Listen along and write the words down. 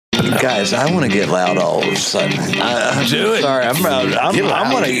Guys, I want to get loud all of a sudden. Do it. Sorry, I'm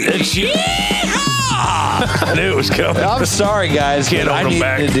gonna. It's you. I knew it was coming. I'm sorry, guys. Can't but I hold 'em need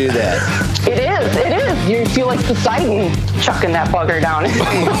back. to do that. It is. You feel like Poseidon chucking that bugger down in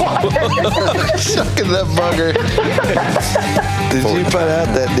the water. Sucking that bugger. Did you butt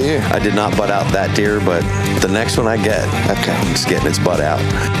out that deer? I did not butt out that deer, but the next one I get, Okay. it's getting its butt out.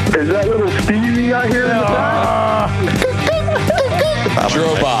 Is that little Stevie out here in the back?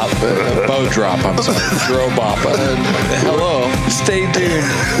 Drobop. Bow drop, I'm sorry. Drobop. Hello. Stay tuned.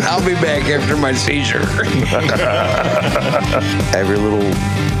 I'll be back after my seizure. Every little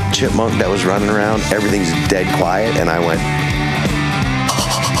chipmunk that was running around, everything's dead quiet, and I went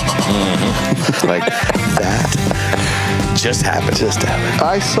like that. Just happened.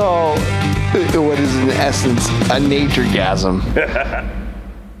 I saw what is in essence a nature-gasm.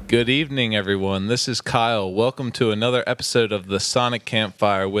 Good evening, everyone. This is Kyle. Welcome to another episode of the Sonic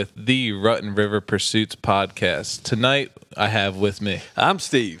Campfire with the Rutten River Pursuits podcast. Tonight, I have with me. I'm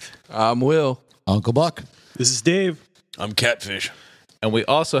Steve. I'm Will. Uncle Buck. This is Dave. I'm Catfish. And we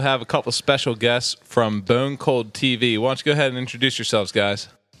also have a couple special guests from Bone Cold TV. Why don't you go ahead and introduce yourselves, guys?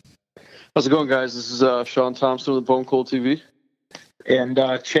 How's it going, guys? This is Shaun Thomson with Bone Cold TV. And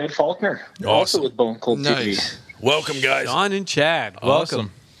Chad Faulkner, also with Bone Cold TV. Welcome, guys. Shaun and Chad. Awesome.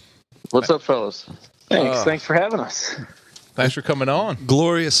 Welcome. What's up, fellas? Thanks for having us. Thanks for coming on.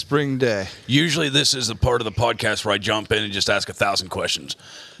 Glorious spring day. Usually this is the part of the podcast where I jump in and just ask 1,000 questions.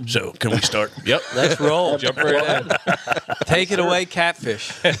 So can we start? Yep. Let's roll. Jump right in. Take it away,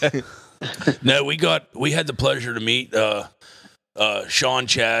 Catfish. No, we had the pleasure to meet Shaun,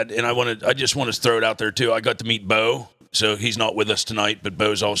 Chad, and I just want to throw it out there too. I got to meet Bo, so he's not with us tonight, but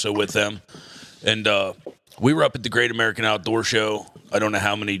Bo's also with them. And we were up at the Great American Outdoor Show. I don't know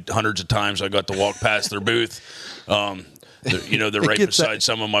how many hundreds of times I got to walk past their booth. They're right beside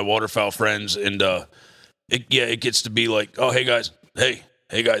some of my waterfowl friends, and it gets to be like, oh, hey guys. But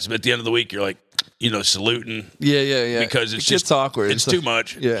at the end of the week, you're like, saluting. Yeah. Because it's just awkward. It's too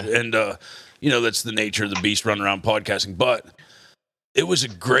much. Yeah. And that's the nature of the beast running around podcasting. But it was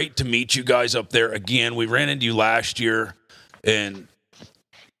great to meet you guys up there again. We ran into you last year, and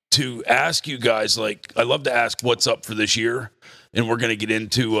to ask you guys, I love to ask what's up for this year, and we're going to get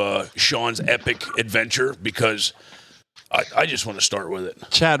into Shaun's epic adventure because I just want to start with it.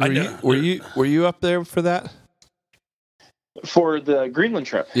 Chad, were you up there for that? For the Greenland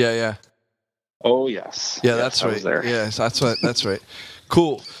trip. Yeah. Oh, yes. Yeah, Yes, that's I right. was there. Yes, that's right.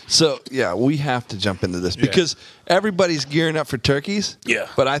 Cool. So, yeah, we have to jump into this because everybody's gearing up for turkeys. Yeah.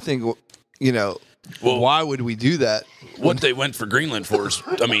 But I think, why would we do that? What they went for Greenland for is,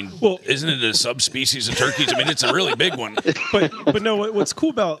 isn't it a subspecies of turkeys? It's a really big one. But no, what's cool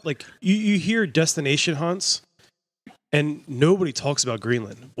about, you hear destination hunts, and nobody talks about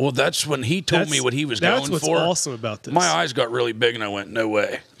Greenland. Well, that's when he told me what he was going for. That's what's awesome about this. My eyes got really big, and I went, no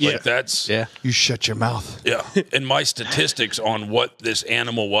way. Yeah. You shut your mouth. Yeah. And my statistics on what this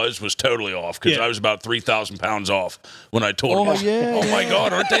animal was totally off because I was about 3,000 pounds off when I told him. Oh, my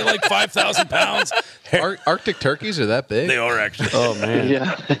God, aren't they like 5,000 pounds? Arctic turkeys are that big? They are actually. Oh, man.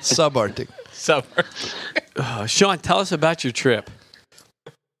 Yeah. Subarctic. Shaun, tell us about your trip.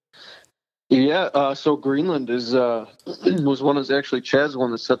 Yeah, so Greenland was actually Chad's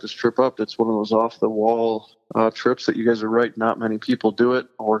one that set this trip up. It's one of those off the wall trips that you guys are right. Not many people do it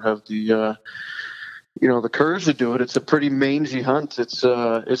or have the the courage to do it. It's a pretty mangy hunt.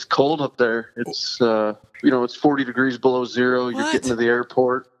 It's cold up there. It's it's 40 degrees below zero. What? You're getting to the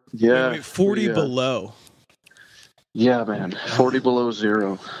airport. Yeah, Wait, 40 below. Yeah, man, 40 below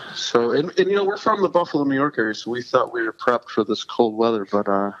zero. So and we're from the Buffalo, New York area, so we thought we were prepped for this cold weather, but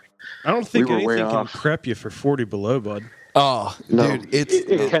I don't think we were way anything can off. prep you for 40 below, bud. Oh, No. dude, it's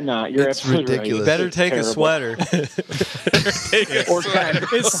It cannot. You're it's absolutely ridiculous. right. Better take a terrible. sweater. Or kind of.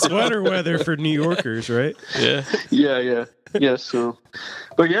 It's sweater weather for New Yorkers, right? Yeah. Yeah. So,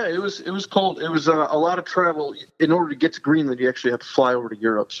 but yeah, it was cold. It was a lot of travel. In order to get to Greenland, you actually have to fly over to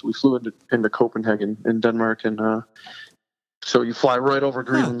Europe. So we flew into Copenhagen in Denmark, and so you fly right over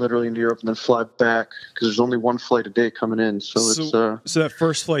Greenland, literally into Europe, and then fly back because there's only one flight a day coming in. So it's So that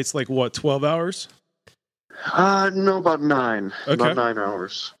first flight's 12 hours? no, about 9, Okay. about 9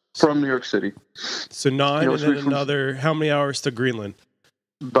 hours from New York City. So 9 and then another, how many hours to Greenland?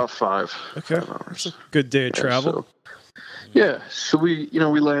 About 5. Okay. 5 hours. That's a good day of travel. So we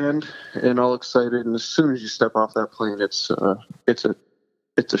land and all excited, and as soon as you step off that plane, it's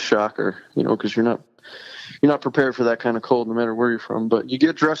a shocker, because you're not prepared for that kind of cold no matter where you're from. But you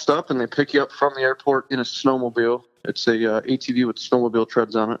get dressed up and they pick you up from the airport in a snowmobile. It's a ATV with snowmobile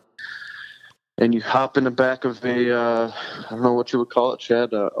treads on it. and you hop in the back of a I don't know what you would call it,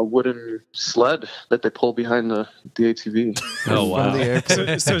 Chad, a wooden sled that they pull behind the ATV. Oh wow!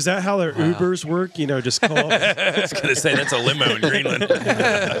 So is that how their Ubers work? Just call. I was going to say that's a limo in Greenland.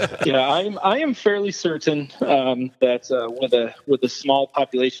 Yeah, I am fairly certain that with a small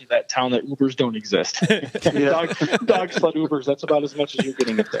population of that town, that Ubers don't exist. dog sled Ubers. That's about as much as you're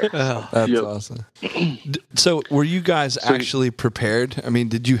getting up there. Oh, that's awesome. So, were you guys actually prepared? I mean,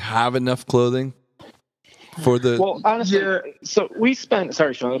 did you have enough clothing for the? Well, honestly, so we spent.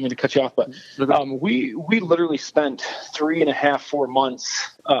 Sorry, Shaun, I don't mean to cut you off, but we literally spent 3.5-4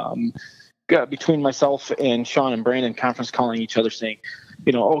 months between myself and Shaun and Brandon conference calling each other, saying,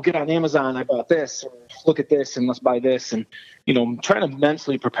 oh, get on Amazon, I bought this, or look at this, and let's buy this, and trying to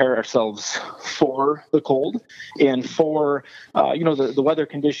mentally prepare ourselves for the cold and for the weather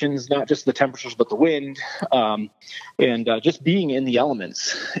conditions, not just the temperatures but the wind, and just being in the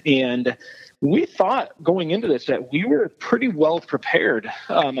elements. And we thought going into this that we were pretty well prepared.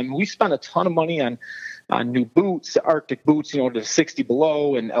 We spent a ton of money on new boots, Arctic boots, to 60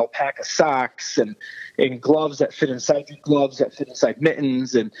 below, and alpaca socks, and gloves that fit inside your gloves, that fit inside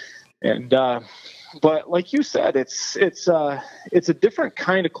mittens, but like you said, it's a different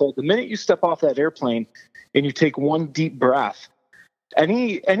kind of cold. The minute you step off that airplane and you take one deep breath,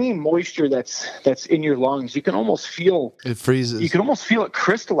 any moisture that's in your lungs, you can almost feel it freezes. You can almost feel it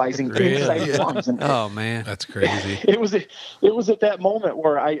crystallizing inside your lungs. And oh man, that's crazy. It was at that moment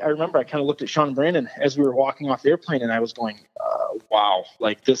where I remember I kind of looked at Shaun and Brandon as we were walking off the airplane, and I was going, "Wow,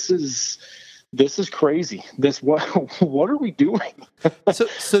 like this is crazy. What are we doing?"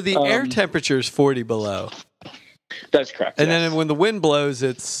 So the air temperature is 40 below. That's correct. And then when the wind blows,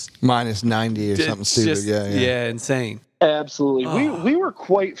 it's minus 90 or something stupid. Yeah, insane. Absolutely. We were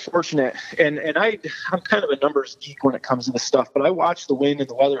quite fortunate, and I'm kind of a numbers geek when it comes to this stuff, but I watched the wind and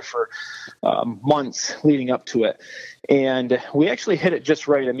the weather for months leading up to it, and we actually hit it just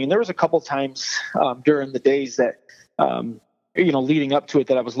right. I mean, there was a couple times during the days that leading up to it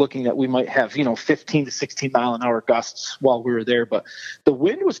that I was looking that we might have 15 to 16 mile an hour gusts while we were there, but the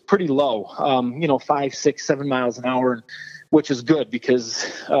wind was pretty low, 5, 6, 7 miles an hour, which is good because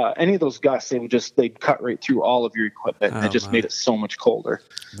any of those gusts, they'd cut right through all of your equipment, and it just made it so much colder.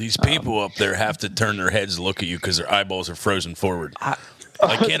 These people up there have to turn their heads to look at you because their eyeballs are frozen forward.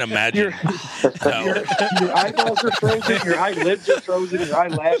 I can't imagine. Your eyeballs are frozen, your eyelids are frozen, your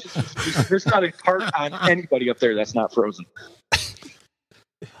eyelashes. There's not a part on anybody up there that's not frozen.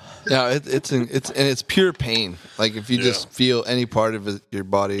 Yeah, it's pure pain. Like if you just feel any part of your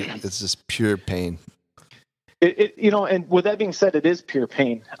body, it's just pure pain. And with that being said, it is pure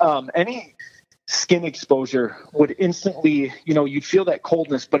pain. Any skin exposure would instantly, you'd feel that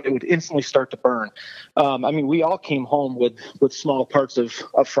coldness, but it would instantly start to burn. We all came home with small parts of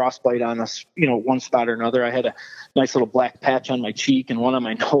frostbite on us, one spot or another. I had a nice little black patch on my cheek and one on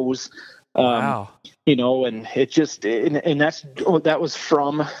my nose. Wow. And it just, and that was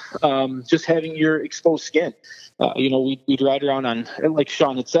from just having your exposed skin. We'd ride around on, like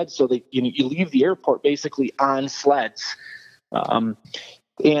Shaun had said, so that you leave the airport basically on sleds.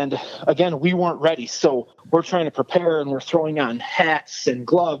 And again, we weren't ready, so we're trying to prepare, and we're throwing on hats and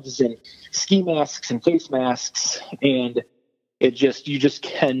gloves and ski masks and face masks, and you just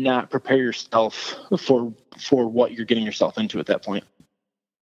cannot prepare yourself for what you're getting yourself into at that point.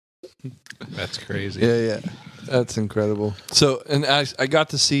 That's crazy. Yeah. That's incredible. So, and I got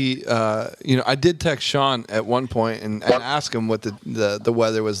to see, I did text Shaun at one point and ask him what the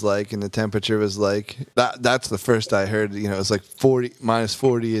weather was like and the temperature was like. That's the first I heard. It was like minus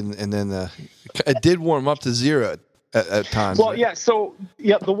 40, and then it did warm up to 0 at times. Well, yeah. So,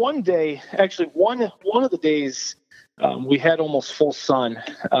 the one day, actually, one of the days. We had almost full sun,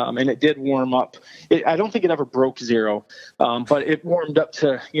 and it did warm up. I don't think it ever broke 0, but it warmed up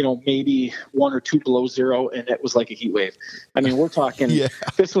to, maybe 1 or 2 below 0, and it was like a heat wave. I mean, we're talking,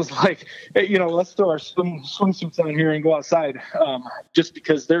 This was like, let's throw our swimsuits on here and go outside, just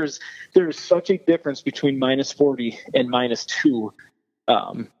because there's such a difference between minus 40 and minus 2.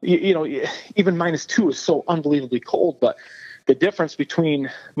 Even minus 2 is so unbelievably cold, but the difference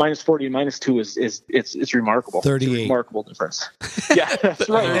between minus 40 and minus 2 is remarkable. 38. It's a remarkable difference. Yeah, that's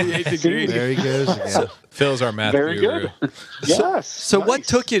right. There he goes again. Phil's our math Very guru. good. Yes. So nice. what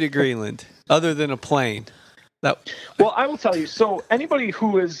took you to Greenland other than a plane? Well, I will tell you. So anybody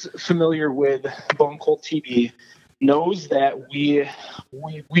who is familiar with Bone Cold TV knows that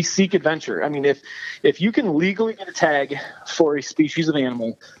we seek adventure. I mean, if you can legally get a tag for a species of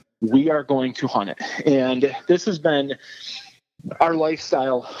animal, we are going to hunt it. And this has been our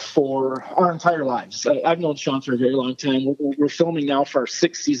lifestyle for our entire lives. I've known Shaun for a very long time. We're filming now for our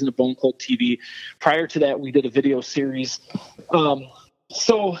 6th season of Bone Cold TV. Prior to that, we did a video series.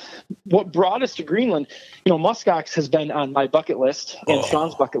 So what brought us to Greenland, Musk Ox has been on my bucket list and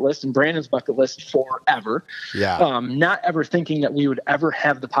Shaun's bucket list and Brandon's bucket list forever. Yeah. Not ever thinking that we would ever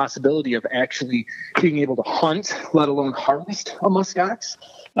have the possibility of actually being able to hunt, let alone harvest a musk ox.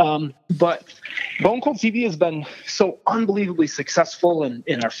 But Bone Cold TV has been so unbelievably successful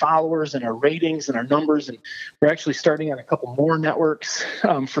in our followers and our ratings and our numbers. And we're actually starting on a couple more networks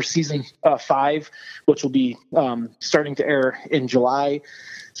for season 5, which will be starting to air in July.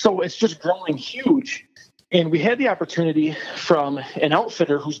 So it's just growing huge. And we had the opportunity from an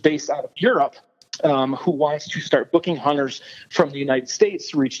outfitter who's based out of Europe, who wants to start booking hunters from the United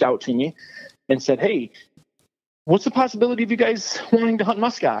States, reached out to me and said, hey, what's the possibility of you guys wanting to hunt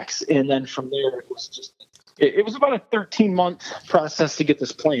musk ox? And then from there, it was about a 13-month process to get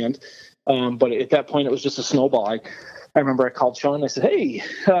this planned. But at that point, it was just a snowball. I remember I called Shaun and I said, hey,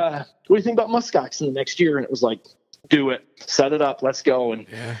 what do you think about musk ox in the next year? And it was like, do it, set it up, let's go. And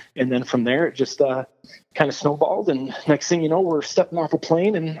then from there, it just kind of snowballed. And next thing you know, we're stepping off a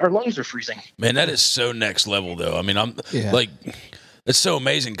plane and our lungs are freezing. Man, that is so next level, though. I mean, it's so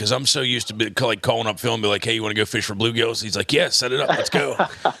amazing because I'm so used to calling up Phil and be like, hey, you want to go fish for bluegills? He's like, yeah, set it up. Let's go.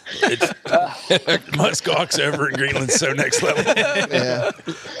 It's musk ox over in Greenland, so next level.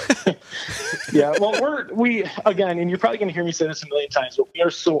 Yeah, well, we again, and you're probably going to hear me say this a million times, but we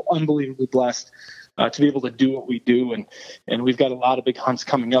are so unbelievably blessed to be able to do what we do. And we've got a lot of big hunts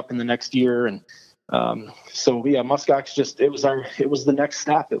coming up in the next year. And so yeah, musk ox it was the next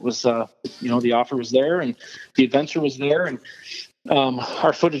step. It was, the offer was there and the adventure was there. And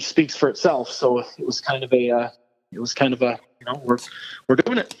our footage speaks for itself. So it was kind of a, we're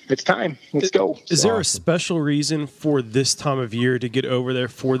doing it. It's time. Let's go. Is there a special reason for this time of year to get over there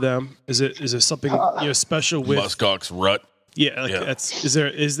for them? Is it something special with musk ox rut? Yeah, is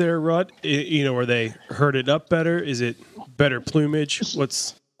there a rut? Are they herded up better? Is it better plumage?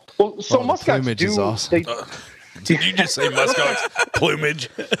 Musk ox plumage is awesome. Did you just say musk ox plumage?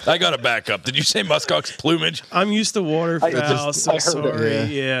 I got to back up. Did you say musk ox plumage? I'm used to waterfowl, so sorry.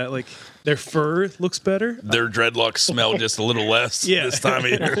 Yeah, like their fur looks better. Their dreadlocks smell just a little less this time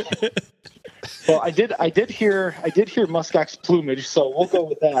of year. Well, I did hear musk ox plumage, so we'll go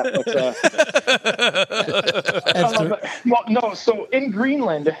with that. But, so in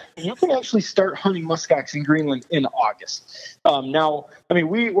Greenland, you can actually start hunting musk ox in Greenland in August. Now, I mean,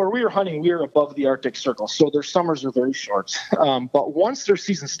 where we were hunting, we were above the Arctic Circle, so their summers are very short. But once their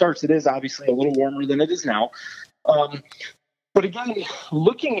season starts, it is obviously a little warmer than it is now. But again,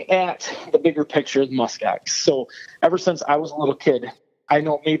 looking at the bigger picture of the musk ox, so ever since I was a little kid, I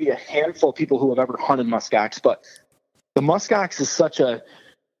know maybe a handful of people who have ever hunted musk ox, but the musk ox is such an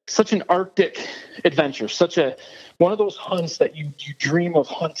Arctic adventure, one of those hunts that you dream of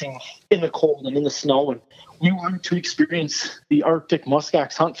hunting in the cold and in the snow. And we wanted to experience the Arctic musk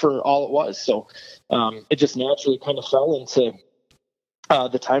ox hunt for all it was. So it just naturally kind of fell into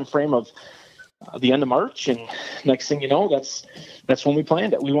the time frame of the end of March. And next thing you know, that's when we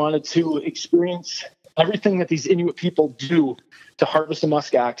planned it. We wanted to experience everything that these Inuit people do to harvest a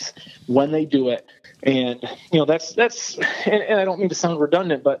musk ox when they do it. And, that's and I don't mean to sound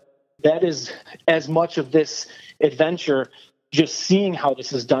redundant, but that is as much of this adventure, just seeing how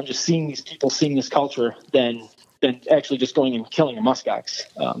this is done, just seeing these people, seeing this culture, than actually just going and killing a musk ox.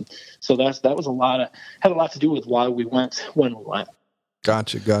 So that was had a lot to do with why we went when we went.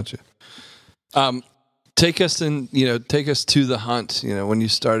 Gotcha. Take us to the hunt, when you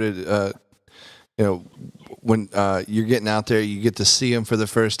started, when you're getting out there, you get to see them for the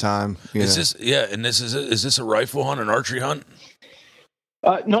first time. Is this a rifle hunt, an archery hunt?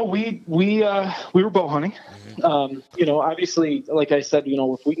 No, we were bow hunting. Obviously, like I said,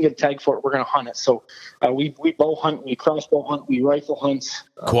 if we can get a tag for it, we're going to hunt it. So we bow hunt, we crossbow hunt, we rifle hunt.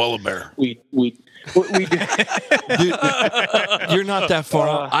 Koala bear. We do. Dude, you're not that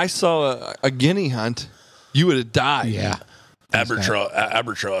far. I saw a guinea hunt. You would have died. Yeah.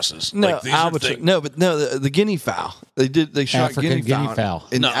 Albatrosses. No, the guinea fowl. They shot African guinea fowl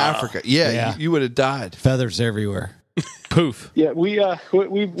in Africa. Yeah. You would have died. Feathers everywhere. Poof. Yeah, we've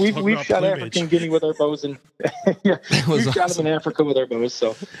shot African guinea with our bows, and we've shot them in Africa with our bows.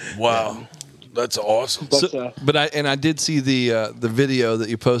 So wow, that's awesome. But, I did see the video that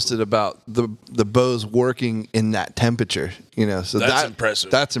you posted about the bows working in that temperature. So that's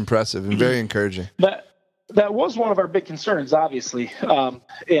impressive. That's impressive and very encouraging. That was one of our big concerns, obviously. And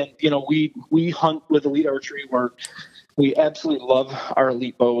we hunt with Elite Archery, where We absolutely love our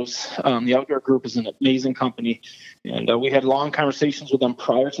elite bows. The outdoor group is an amazing company, and we had long conversations with them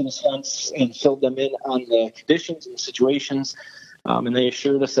prior to this hunt and filled them in on the conditions and situations, and they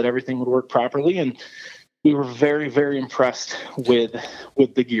assured us that everything would work properly. And we were very, very impressed with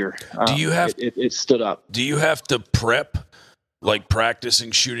the gear. Do you have it stood up? Do you have to prep, like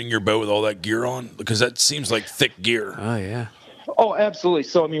practicing shooting your bow with all that gear on? Because that seems like thick gear. Oh yeah. Oh, absolutely.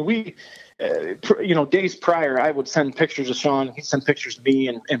 So I mean, we. Days prior, I would send pictures of Shaun. He'd send pictures to me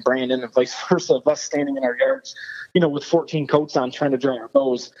and Brandon and vice versa of us standing in our yards, with 14 coats on trying to dry our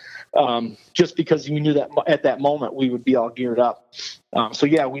bows, just because we knew that at that moment we would be all geared up. So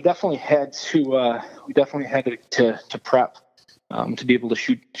yeah, we definitely had to prep to be able to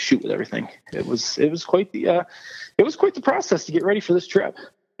shoot with everything. It was quite the process to get ready for this trip.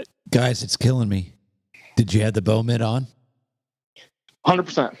 Guys, it's killing me. Did you have the bow mitt on?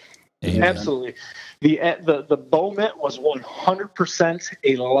 100%. Amen. Absolutely. The bow mitt was 100%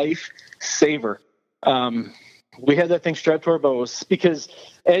 a life saver. We had that thing strapped to our bows because,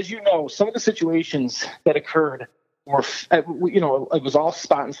 as you know, some of the situations that occurred were, it was all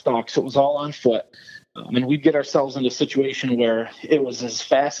spot and stalk, so it was all on foot. And we'd get ourselves into a situation where it was as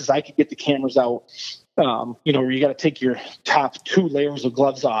fast as I could get the cameras out, where you got to take your top 2 layers of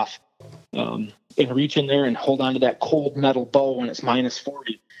gloves off and reach in there and hold on to that cold metal bow when it's minus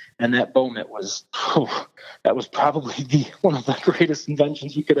 40. And that bow mitt was probably one of the greatest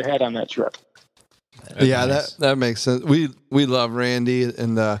inventions we could have had on that trip. Yeah, that makes sense. We love Randy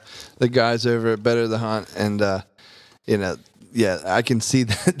and the guys over at Better the Hunt, and I can see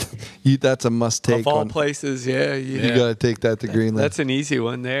that that's a must take. Of all places, you got to take that to Greenland. That's an easy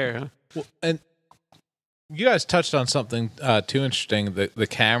one there. Huh? Well, and you guys touched on something too interesting. The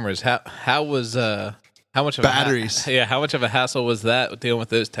cameras. How much of batteries? How much of a hassle was that dealing with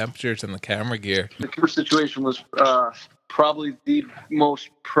those temperatures and the camera gear? The camera situation was probably the most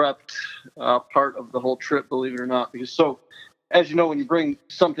prepped part of the whole trip, believe it or not. Because as you know, when you bring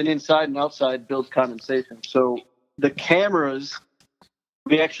something inside and outside, builds condensation. So the cameras,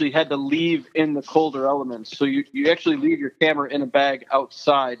 we actually had to leave in the colder elements. So you actually leave your camera in a bag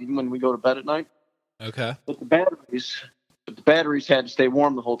outside, even when we go to bed at night. Okay. But the batteries had to stay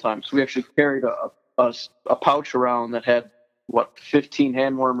warm the whole time. So we actually carried a pouch around that had 15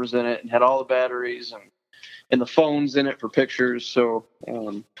 hand warmers in it and had all the batteries and the phones in it for pictures. So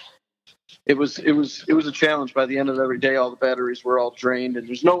it was a challenge. By the end of every day, all the batteries were all drained, and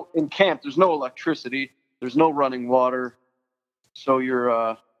in camp there's no electricity, there's no running water, so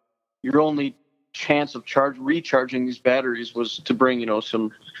your only chance of recharging these batteries was to bring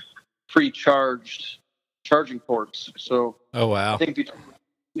some pre-charged charging ports. So oh wow, I think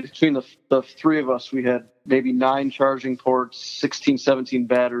between the 3 of us, we had maybe 9 charging ports, 16, 17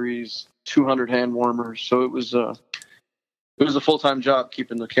 batteries, 200 hand warmers. So it was a full-time job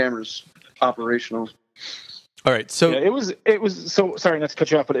keeping the cameras operational. All right. So it was so sorry not to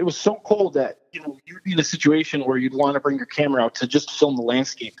cut you off, but it was so cold that you'd be in a situation where you'd want to bring your camera out to just film the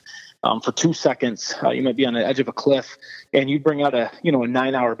landscape for 2 seconds. You might be on the edge of a cliff, and you'd bring out a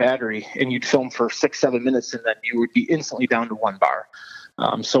 9-hour battery, and you'd film for 6-7 minutes, and then you would be instantly down to 1 bar.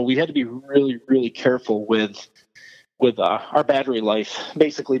 So we had to be really, really careful with our battery life,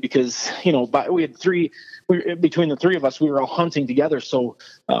 basically, because we had between the 3 of us, we were all hunting together. So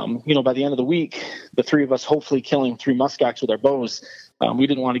by the end of the week, the 3 of us hopefully killing 3 musk ox with our bows. We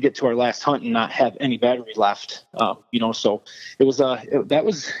didn't want to get to our last hunt and not have any battery left. So it was that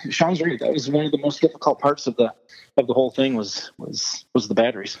was Shaun's right. That was one of the most difficult parts of the whole thing was the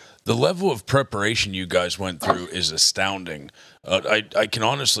batteries. The level of preparation you guys went through is astounding. I can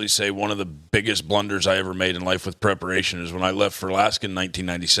honestly say one of the biggest blunders I ever made in life with preparation is when I left for Alaska in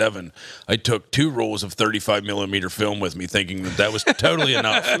 1997. I took 2 rolls of 35 millimeter film with me, thinking that was totally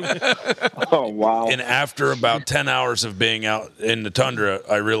enough. Oh wow! And after about 10 hours of being out in the tundra,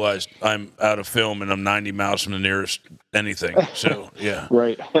 I realized I'm out of film and I'm 90 miles from the nearest anything. So yeah,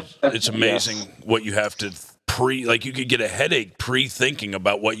 right. It's amazing what you have to you could get a headache pre-thinking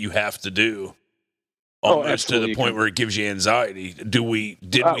about what you have to do. Almost to the point where it gives you anxiety. Did we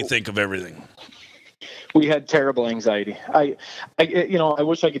think of everything? We had terrible anxiety. I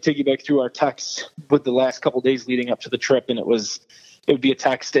wish I could take you back through our texts with the last couple of days leading up to the trip, and it would be a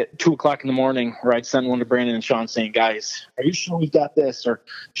text at 2:00 in the morning where I'd send one to Brandon and Shaun saying, "Guys, are you sure we got this?" Or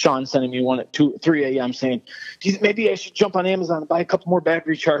Shaun sending me one at 3 a.m. saying, "Do you think maybe I should jump on Amazon and buy a couple more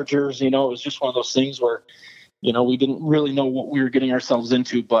battery chargers?" It was just one of those things where we didn't really know what we were getting ourselves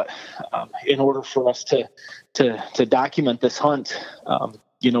into, but in order for us to document this hunt,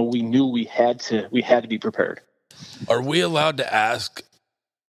 we knew we had to be prepared. Are we allowed to ask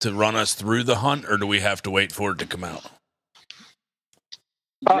to run us through the hunt, or do we have to wait for it to come out?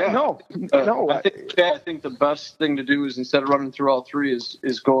 No. I think the best thing to do is, instead of running through all three,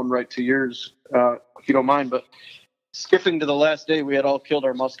 is going right to yours, if you don't mind. But skipping to the last day, we had all killed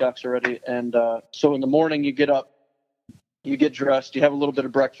our musk ox already, and so in the morning you get up, you get dressed, you have a little bit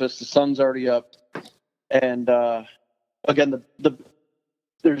of breakfast. The sun's already up, and again,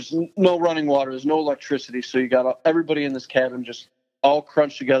 there's no running water, there's no electricity, so you got everybody in this cabin just all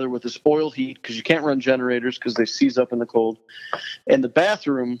crunched together with this oil heat, because you can't run generators because they seize up in the cold. And the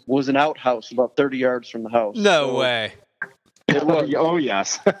bathroom was an outhouse about 30 yards from the house. No way. It was. Oh,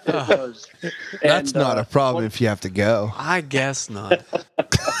 yes. It was. That's And, not a problem if you have to go. I guess not.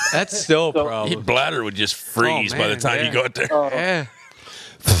 That's still a Your problem. bladder would just freeze by the man, time you got there. Yeah.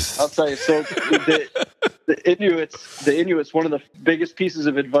 I'll tell you. So the Inuits, one of the biggest pieces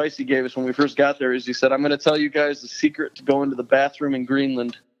of advice he gave us when we first got there is he said, "I'm going to tell you guys the secret to going to the bathroom in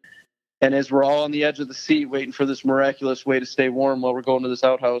Greenland. And as we're all on the edge of the seat waiting for this miraculous way to stay warm while we're going to this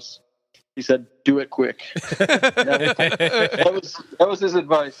outhouse," he said, "Do it quick." that was his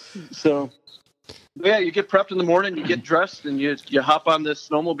advice. So, yeah, you get prepped in the morning, you get dressed, and you hop on the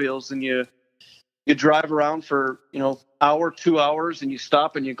snowmobiles, and you drive around for hour, 2 hours, and you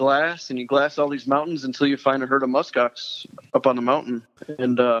stop and you glass all these mountains until you find a herd of muskox up on the mountain.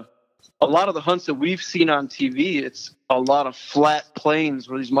 And a lot of the hunts that we've seen on TV, it's a lot of flat plains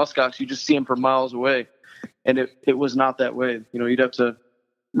where these muskox, you just see them for miles away. And it was not that way. You'd have to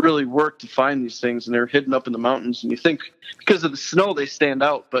really work to find these things, and they're hidden up in the mountains. And you think because of the snow they stand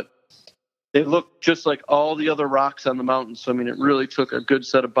out, but they look just like all the other rocks on the mountain. So, I mean, it really took a good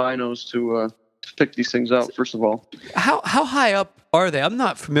set of binos to pick these things out, first of all. How high up are they? I'm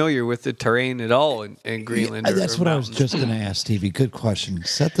not familiar with the terrain at all in Greenland. That's what I was just going to ask, Stevie. Good question.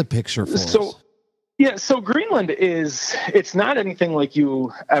 Set the picture for us. Yeah, so Greenland it's not anything like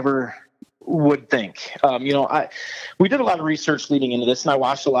you ever would think. We did a lot of research leading into this, and I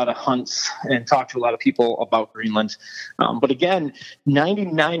watched a lot of hunts and talked to a lot of people about Greenland. But again,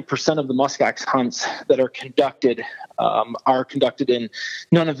 99% of the muskox hunts that are conducted in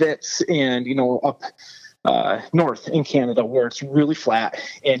Nunavut and up north in Canada, where it's really flat,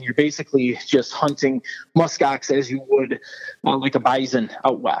 and you're basically just hunting muskox as you would like a bison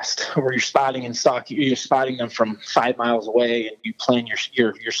out west, where you're spotting and stalk. You're spotting them from 5 miles away, and you plan your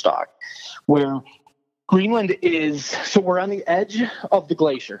stalk. Where Greenland is, so we're on the edge of the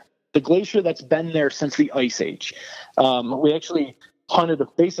glacier that's been there since the Ice Age. We actually hunted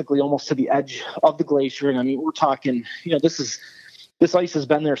basically almost to the edge of the glacier, and I mean, we're talking, this ice has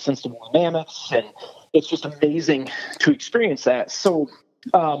been there since the woolly mammoths, and it's just amazing to experience that. So,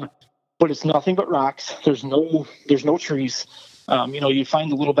 but it's nothing but rocks. There's no trees. You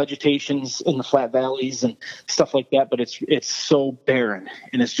find the little vegetations in the flat valleys and stuff like that, but it's so barren,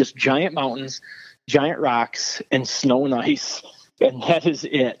 and it's just giant mountains, giant rocks, and snow and ice, and that is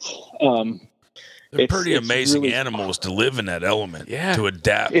it. They're pretty amazing animals to live in that element, to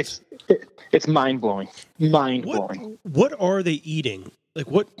adapt. It's mind-blowing. Mind-blowing. What are they eating? Like,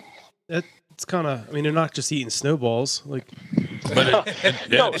 what? It's kind of, I mean, they're not just eating snowballs. Like, but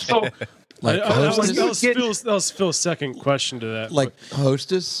no, so... That was Phil's second question to that. Like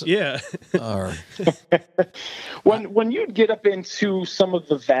Hostess? Yeah. Or... when you'd get up into some of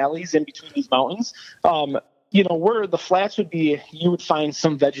the valleys in between these mountains, where the flats would be, you would find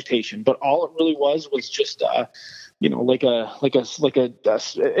some vegetation, but all it really was just and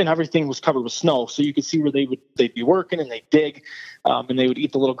everything was covered with snow. So you could see where they'd be working, and they'd dig, and they would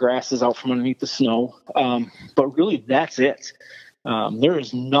eat the little grasses out from underneath the snow. But really, that's it.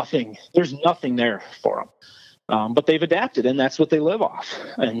 There's nothing there for them. But they've adapted, and that's what they live off.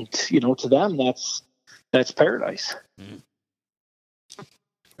 And, to them, that's paradise.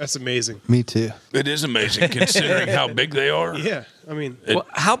 That's amazing. Me too. It is amazing considering how big they are. Yeah. I mean,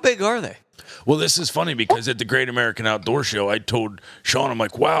 how big are they? Well, this is funny because at the Great American Outdoor Show, I told Shaun, I'm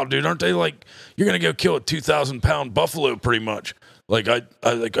like, wow, dude, aren't they like, you're going to go kill a 2,000-pound buffalo pretty much. Like, aren't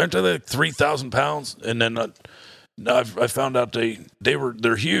they like 3,000 pounds? And then I found out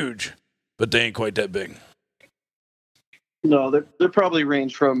they're huge, but they ain't quite that big. No, they're probably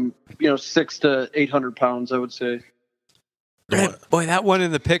range from 600 to 800 pounds, I would say. Boy, that one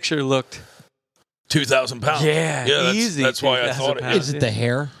in the picture looked 2,000 pounds. Yeah, easy. That's why I thought it. Is it the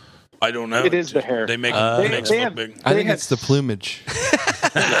hair? I don't know. It is the hair. They make it look big. I think it's the plumage.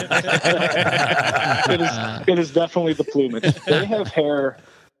 It is definitely the plumage. They have hair.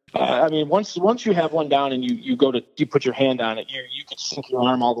 I mean, once you have one down and you put your hand on it, you can sink your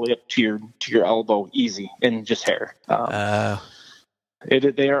arm all the way up to your elbow easy, and just hair.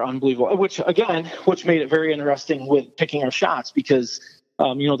 They are unbelievable. Which made it very interesting with picking our shots, because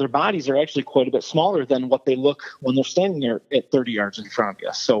their bodies are actually quite a bit smaller than what they look when they're standing there at 30 yards in front of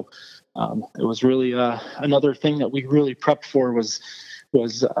you. So it was really another thing that we really prepped for was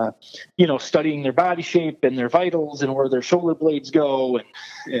studying their body shape and their vitals and where their shoulder blades go,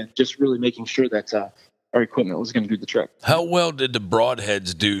 and just really making sure that our equipment was going to do the trick. How well did the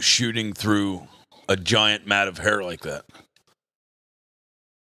broadheads do shooting through a giant mat of hair like that?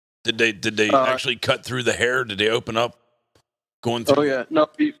 Did they actually cut through the hair? Did they open up going through? Oh yeah, no,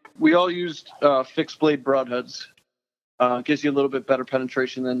 we all used fixed blade broadheads. Gives you a little bit better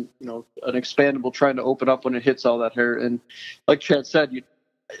penetration than an expandable trying to open up when it hits all that hair. And like Chad said,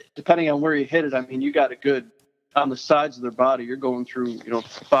 depending on where you hit it, I mean, you got a good on the sides of their body. You're going through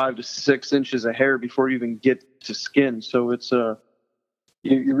 5 to 6 inches of hair before you even get to skin. So it's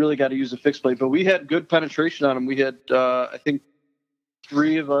you really got to use a fixed blade. But we had good penetration on them. We had I think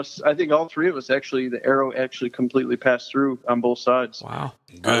all three of us actually, the arrow actually completely passed through on both sides. Wow.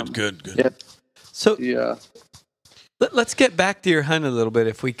 Good. Yeah. So yeah. Let's get back to your hunt a little bit,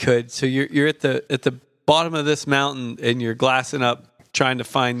 if we could. So you're at the bottom of this mountain, and you're glassing up, trying to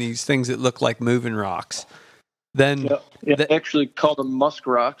find these things that look like moving rocks. Then, actually called them musk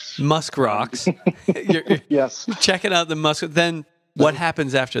rocks. Musk rocks. Yes. Checking out the musk. Then what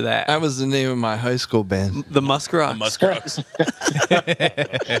happens after that? That was the name of my high school band. The Musk Rocks. The Musk Rocks.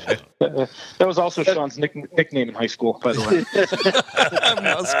 That was also Shaun's nickname in high school, by the way.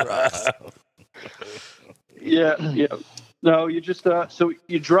 Musk Rocks. Yeah. No, you just so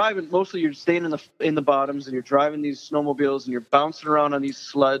you're driving. Mostly, you're staying in the bottoms, and you're driving these snowmobiles, and you're bouncing around on these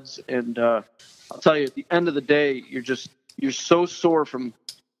sleds. And I'll tell you, at the end of the day, you're so sore from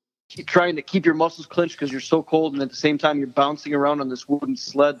trying to keep your muscles clenched because you're so cold, and at the same time, you're bouncing around on this wooden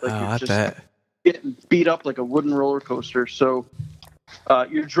sled like you're just getting beat up like a wooden roller coaster. So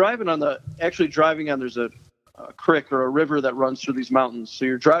you're driving on there's a creek or a river that runs through these mountains. So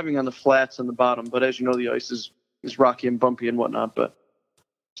you're driving on the flats on the bottom, but as you know, the ice is rocky and bumpy and whatnot. But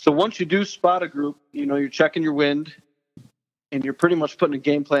so once you do spot a group, you're checking your wind, and you're pretty much putting a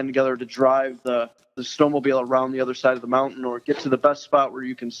game plan together to drive the snowmobile around the other side of the mountain, or get to the best spot where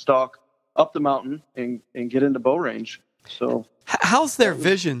you can stalk up the mountain and get into bow range. So how's their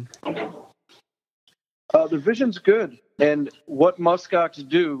vision? Their vision's good. And what musk ox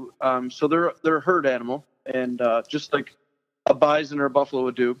do, so they're a herd animal, and just like a bison or a buffalo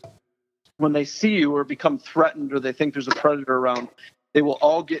would do, when they see you or become threatened or they think there's a predator around, they will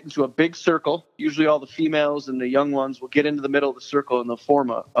all get into a big circle. Usually all the females and the young ones will get into the middle of the circle, and they'll form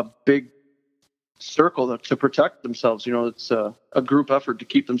a big circle to protect themselves. It's a group effort to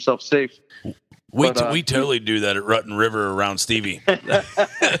keep themselves safe. We totally do that at Rutten River around Stevie.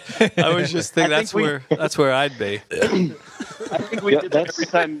 I was just thinking that's where I'd be. I think we did that every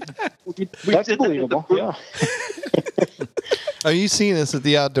time. That's believable. Yeah. Oh, you seen us at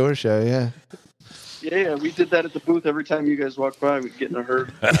the outdoor show? Yeah. Yeah, we did that at the booth every time you guys walked by. We'd get in a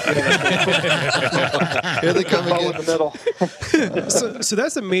herd. Here they come again. In the middle. So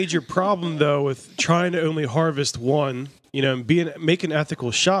that's a major problem, though, with trying to only harvest one. And make an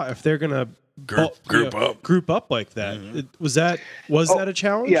ethical shot if they're gonna group up like that. Mm-hmm. Was that a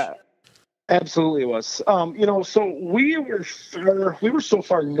challenge? Yeah. Absolutely, it was. So we were so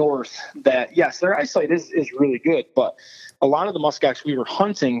far north that yes, their eyesight is really good, but a lot of the muskox we were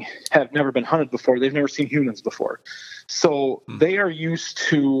hunting have never been hunted before. They've never seen humans before, so they are used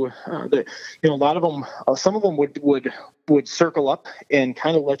to. A lot of them, some of them would circle up and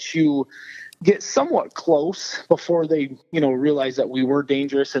kind of let you get somewhat close before they, realize that we were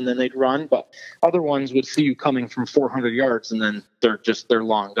dangerous, and then they'd run. But other ones would see you coming from 400 yards, and then they're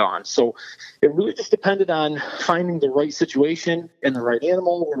long gone. So it really just depended on finding the right situation and the right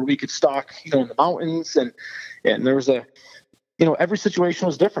animal where we could stalk, in the mountains. And there was every situation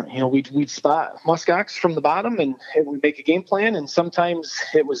was different. We'd spot muskox from the bottom, and we'd make a game plan. And sometimes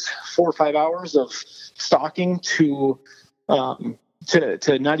it was 4 or 5 hours of stalking to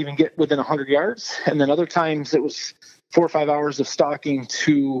not even get within 100 yards. And then other times it was 4 or 5 hours of stalking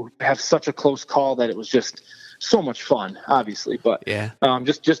to have such a close call that it was just so much fun, obviously. But yeah,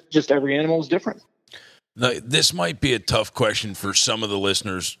 just every animal is different. Now, this might be a tough question for some of the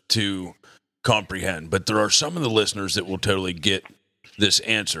listeners to comprehend, but there are some of the listeners that will totally get this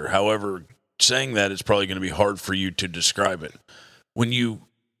answer. However, saying that, it's probably going to be hard for you to describe it. When you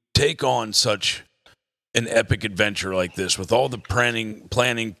take on such an epic adventure like this, with all the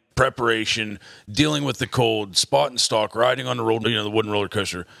planning, preparation, dealing with the cold, spot and stalk, riding on the wooden roller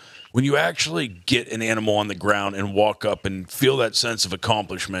coaster, when you actually get an animal on the ground and walk up and feel that sense of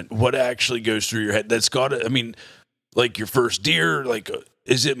accomplishment, what actually goes through your head? That's got to, like your first deer,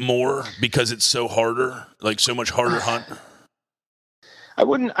 is it more because it's so harder, like so much harder hunt?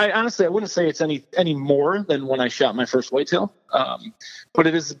 I honestly wouldn't say it's any more than when I shot my first whitetail. But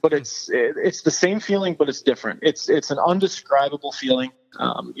it's the same feeling, but it's different. It's an undescribable feeling.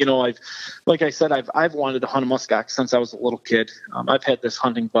 Like I said, I've wanted to hunt a musk ox since I was a little kid. I've had this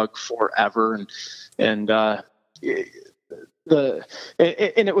hunting bug forever, and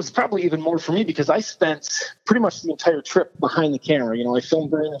it was probably even more for me because I spent pretty much the entire trip behind the camera. I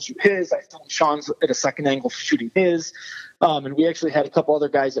filmed Brandon shoot his, I filmed Shaun's at a second angle shooting his, and we actually had a couple other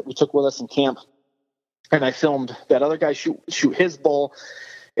guys that we took with us in camp, and I filmed that other guy shoot his bull.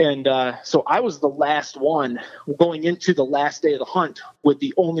 And so I was the last one going into the last day of the hunt with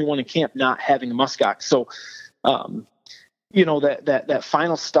the only one in camp not having a musk ox. So that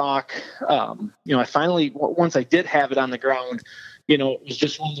final stalk, I finally, once I did have it on the ground, it was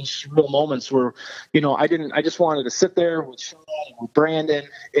just one of those surreal moments where, I just wanted to sit there with Shaun and with Brandon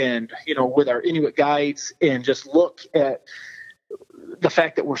and, with our Inuit guides and just look at the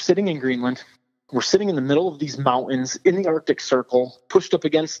fact that we're sitting in Greenland. We're sitting in the middle of these mountains in the Arctic Circle, pushed up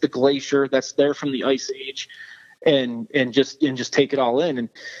against the glacier that's there from the Ice Age. And just take it all in,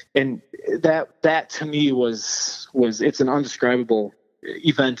 and that to me was it's an undescribable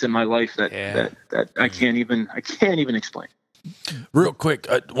event in my life that I can't even explain. Real quick,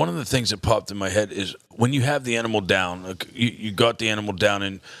 one of the things that popped in my head is when you have the animal down, like you got the animal down,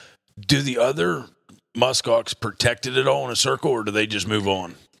 and do the other musk ox protect it at all in a circle, or do they just move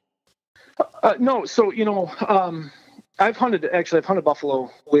on? No, so I've hunted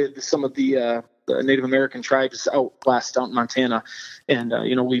buffalo with some of the Native American tribes out in Montana, and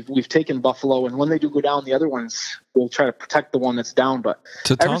we've taken buffalo, and when they do go down, the other ones will try to protect the one that's down. But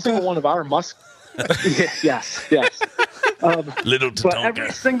every single one of our musk, yes, little Tatonka. But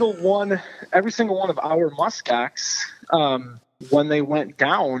every single one of our musk ox, when they went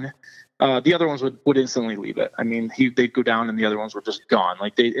down, the other ones would instantly leave it. I mean, they'd go down, and the other ones were just gone.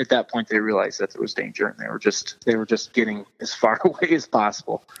 Like at that point, they realized that there was danger, and they were just getting as far away as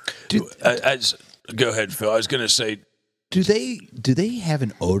possible. Go ahead, Phil. I was going to say, do they have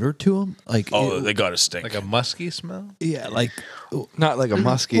an odor to them? Like, they got to stink, like a musky smell. Yeah, like not like a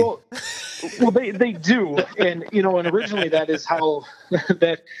musky. Well, they do, and and originally that is how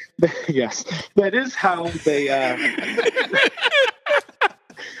that is how they.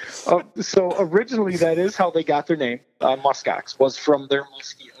 So originally, that is how they got their name. Musk ox was from their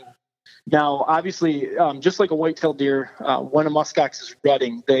musky odor. Now, obviously, just like a white-tailed deer, when a musk ox is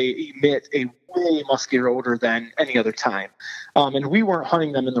rutting, they emit a way muskier odor than any other time. And we weren't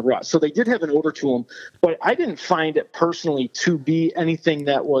hunting them in the rut, so they did have an odor to them. But I didn't find it personally to be anything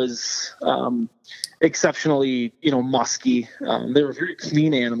that was exceptionally, musky. They were very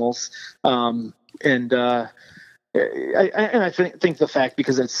clean animals, I think the fact,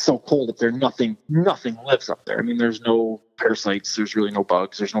 because it's so cold up there, nothing lives up there. I mean, there's no parasites, there's really no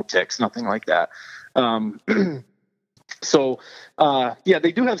bugs, there's no ticks, nothing like that. So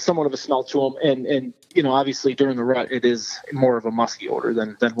they do have somewhat of a smell to them, and obviously during the rut, it is more of a musky odor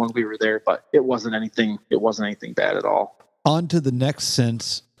than when we were there. But it wasn't anything bad at all. On to the next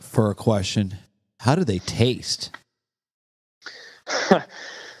sense for a question: how do they taste?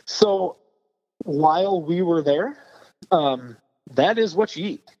 So, while we were there, that is what you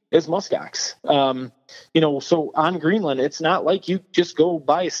eat, is musk ox. So on Greenland, it's not like you just go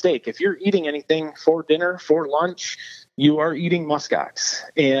buy a steak. If you're eating anything for dinner, for lunch, you are eating musk ox.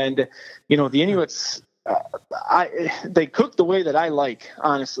 And, the Inuits, they cook the way that I like,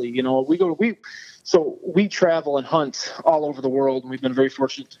 honestly. We travel and hunt all over the world, and we've been very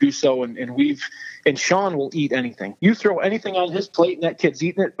fortunate to do so. And Shaun will eat anything. You throw anything on his plate, and that kid's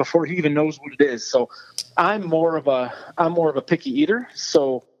eating it before he even knows what it is. So I'm more of a picky eater.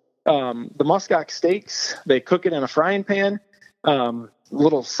 So the musk ox steaks, they cook it in a frying pan,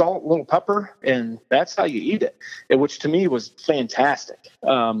 little salt, little pepper, and that's how you eat it. Which to me was fantastic.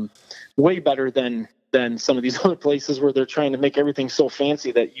 Way better than some of these other places where they're trying to make everything so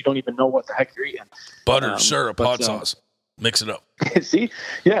fancy that you don't even know what the heck you're eating. Butter, syrup, hot sauce. Mix it up. See?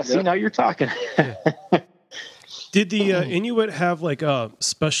 Yeah, see, now you're talking. Did the Inuit have like a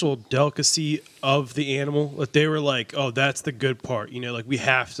special delicacy of the animal? Like they were like, oh, that's the good part. Like we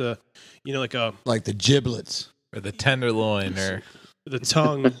have to, like the giblets or the tenderloin or the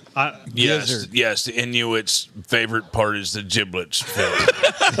tongue. Yes. The Inuit's favorite part is the giblets.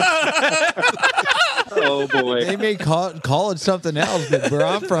 Oh boy, they may call it something else, but where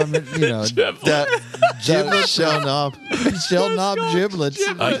I'm from, giblets, shell knob giblets.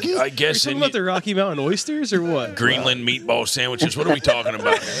 I guess talking about the Rocky Mountain oysters or what? Greenland meatball sandwiches. What are we talking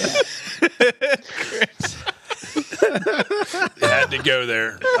about? It had to go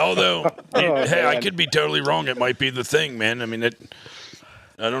there. Although, I could be totally wrong. It might be the thing, man. I mean,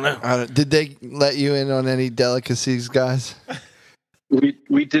 I don't know. Did they let you in on any delicacies, guys?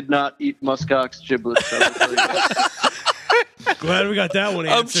 We did not eat musk ox giblets. I will tell you that. Glad we got that one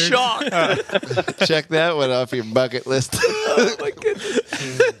I'm answered. shocked. Check that one off your bucket list. Oh my goodness.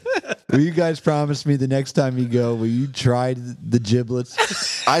 Will you guys promise me the next time you go, will you try the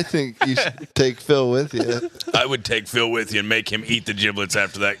giblets? I think you should take Phil with you I would take Phil with you and make him eat the giblets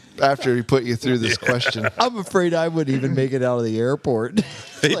after that. after he put you through this question. I'm afraid I wouldn't even make it out of the airport.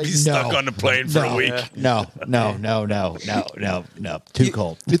 He'd Like, be stuck no. on the plane for a week. No. Too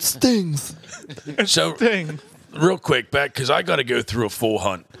cold. It stings. So, real quick, back because I got to go through a full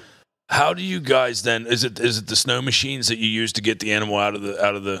hunt. How do you guys then? Is it the snow machines that you use to get the animal out of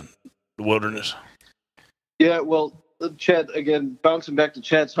the wilderness? Yeah, well, Chad, again, bouncing back to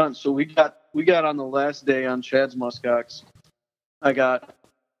Chad's hunt. So we got on the last day on Chad's musk ox.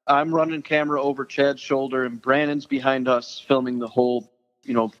 I'm running camera over Chad's shoulder, and Brandon's behind us filming the whole,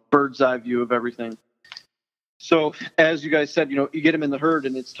 bird's eye view of everything. So as you guys said, you get them in the herd,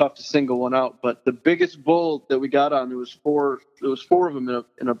 and it's tough to single one out. But the biggest bull that we got on, there was four of them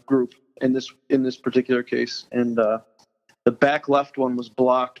in a group in this particular case, and the back left one was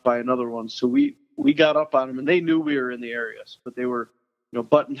blocked by another one. So we got up on them, and they knew we were in the areas, but they were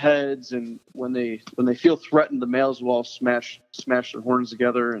button heads, and when they feel threatened, the males will all smash their horns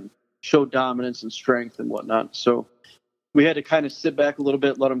together and show dominance and strength and whatnot. So we had to kind of sit back a little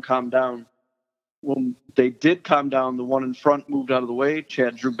bit, let them calm down. When they did calm down, the one in front moved out of the way.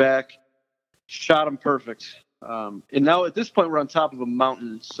 Chad drew back, shot him perfect. And now at this point, we're on top of a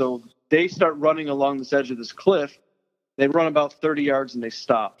mountain. So they start running along this edge of this cliff. They run about 30 yards and they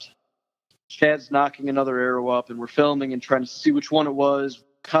stopped. Chad's knocking another arrow up, and we're filming and trying to see which one it was,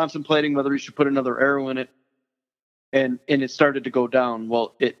 contemplating whether he should put another arrow in it. And it started to go down.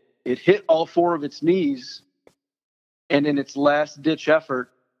 Well, it hit all four of its knees, and in its last ditch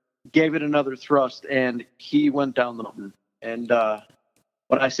effort, gave it another thrust, and he went down the mountain. And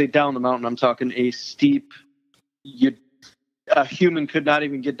when I say down the mountain, I'm talking a steep, a human could not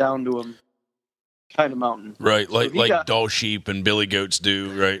even get down to him kind of mountain. Right, like doll sheep and billy goats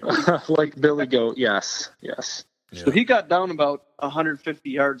do, right? Like billy goat, yes. Yeah. So he got down about 150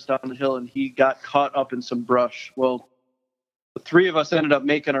 yards down the hill, and he got caught up in some brush. Well, the three of us ended up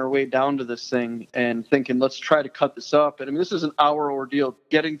making our way down to this thing and thinking, let's try to cut this up. And I mean, this is an hour ordeal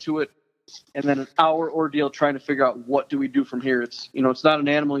getting to it, and then an hour ordeal trying to figure out what do we do from here. It's it's not an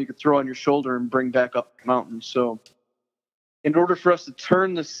animal you could throw on your shoulder and bring back up the mountain. So in order for us to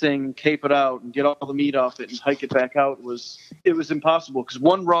turn this thing, cape it out, and get all the meat off it and hike it back out, it was impossible, because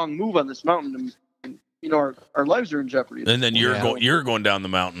one wrong move on this mountain, and our lives are in jeopardy. And then you're going down the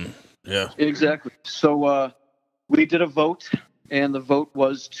mountain. Yeah, exactly. So we did a vote, and the vote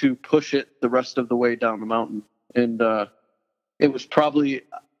was to push it the rest of the way down the mountain. And it was probably,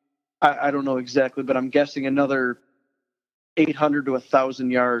 I don't know exactly, but I'm guessing another 800 to 1,000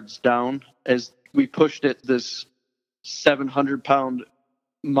 yards down. As we pushed it, this 700-pound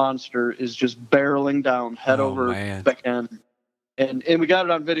monster is just barreling down, head over back end. And we got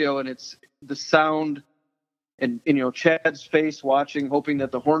it on video, and it's the sound, and Chad's face watching, hoping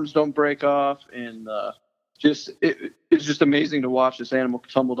that the horns don't break off, and it's just amazing to watch this animal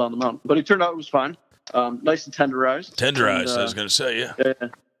tumble down the mountain. But it turned out it was fine, nice and tenderized. Tenderized, I was going to say, yeah.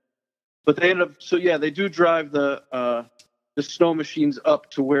 But they ended up, they do drive the snow machines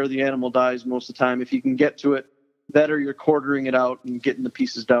up to where the animal dies most of the time. If you can get to it, that or you're quartering it out and getting the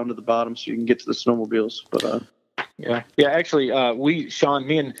pieces down to the bottom so you can get to the snowmobiles. But Yeah. Actually,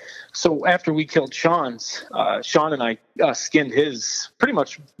 so after we killed Shaun's, Shaun and I skinned his pretty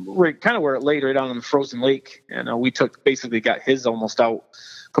much kind of where it laid, right down in the frozen lake, and we basically got his almost out,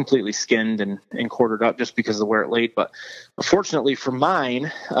 completely skinned and quartered up just because of where it laid. But fortunately for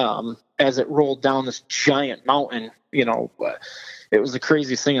mine, as it rolled down this giant mountain, it was the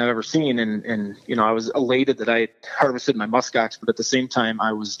craziest thing I've ever seen. And I was elated that I had harvested my musk ox, but at the same time,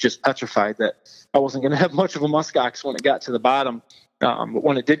 I was just petrified that I wasn't going to have much of a musk ox when it got to the bottom. But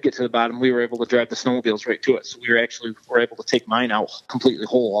when it did get to the bottom, we were able to drive the snowmobiles right to it. So we were able to take mine out completely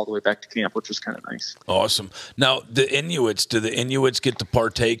whole all the way back to camp, which was kind of nice. Awesome. Now, do the Inuits get to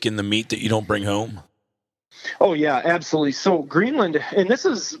partake in the meat that you don't bring home? Oh yeah, absolutely. So Greenland, and this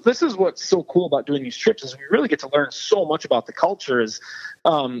is what's so cool about doing these trips, is we really get to learn so much about the culture.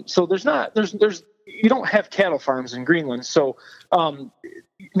 So you don't have cattle farms in Greenland. So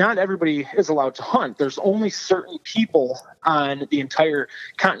not everybody is allowed to hunt. There's only certain people on the entire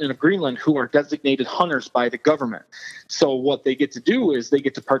continent of Greenland who are designated hunters by the government. So what they get to do is they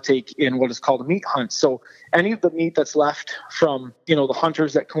get to partake in what is called a meat hunt. So any of the meat that's left from, the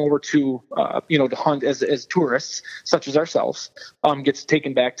hunters that come over to, to hunt as tourists, such as ourselves, gets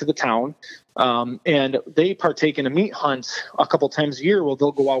taken back to the town. And they partake in a meat hunt a couple times a year where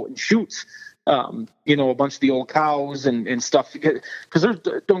they'll go out and shoot a bunch of the old cows and stuff, because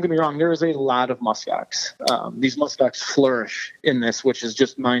don't get me wrong, there is a lot of musk ox. These musk ox flourish in this, which is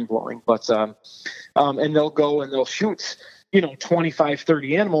just mind blowing. But and they'll go and they'll shoot 25,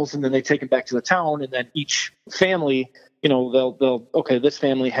 30 animals, and then they take them back to the town, and then each family, they'll okay, this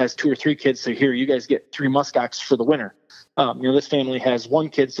family has 2 or 3 kids, so here you guys get 3 musk ox for the winter. This family has 1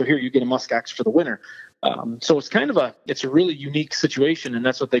 kid, so here you get a musk ox for the winter. So it's it's a really unique situation, and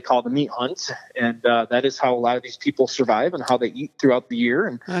that's what they call the meat hunt. And that is how a lot of these people survive and how they eat throughout the year.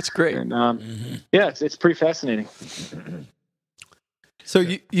 And that's great. And yeah, it's pretty fascinating. So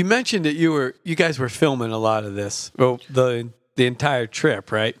you mentioned that you guys were filming a lot of this, the entire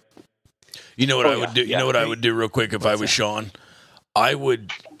trip, right? You know what I would do? You know what I would do real quick if I was Shaun? I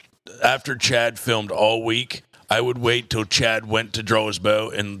would, after Chad filmed all week, I would wait till Chad went to draw his bow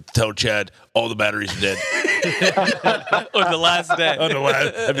and tell Chad all the batteries are dead. On the last day.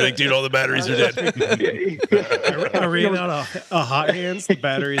 I'd be like, dude, all the batteries are dead. I ran out of hot hands. The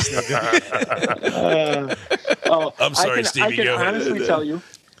batteries. I'm sorry, Stevie. Go ahead.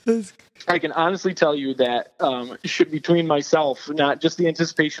 I can honestly tell you that between myself, not just the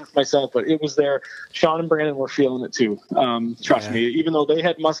anticipation for myself, but it was there. Shaun and Brandon were feeling it too. Trust me. Even though they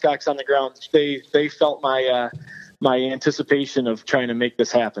had muskox on the ground, they felt my anticipation of trying to make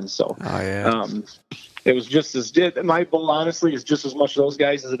this happen. So it was just my bow honestly is just as much those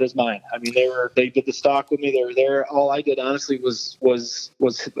guys as it is mine. I mean, they did the stock with me. They were there. All I did honestly was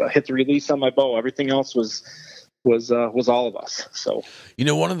hit the release on my bow. Everything else was all of us. So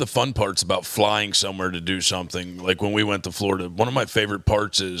one of the fun parts about flying somewhere to do something, like when we went to Florida, one of my favorite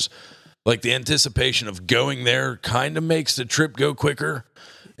parts is like the anticipation of going there kind of makes the trip go quicker,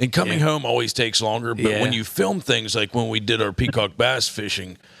 and coming home always takes longer. But when you film things like when we did our peacock bass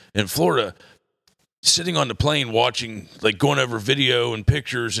fishing in Florida, sitting on the plane watching, like going over video and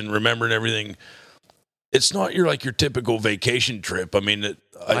pictures and remembering everything, it's not your typical vacation trip. I mean,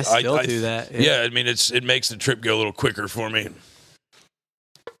 I still do that. Yeah, I mean, it makes the trip go a little quicker for me.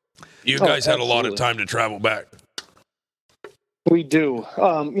 You guys had a lot of time to travel back. We do.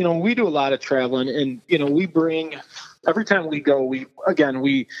 We do a lot of traveling, and we bring every time we go. We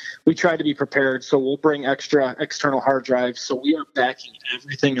try to be prepared, so we'll bring extra external hard drives. So we are backing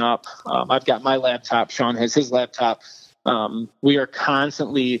everything up. I've got my laptop. Shaun has his laptop. We are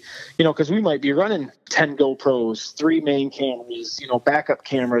constantly, because we might be running 10 GoPros, 3 main cameras, backup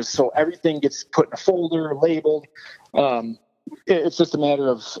cameras. So everything gets put in a folder, labeled. It's just a matter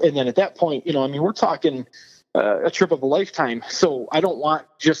of, and then at that point, we're talking a trip of a lifetime. So I don't want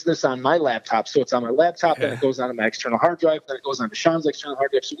just this on my laptop. So it's on my laptop, then it goes onto my external hard drive, then it goes onto Shaun's external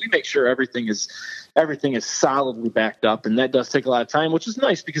hard drive. So we make sure everything is solidly backed up. And that does take a lot of time, which is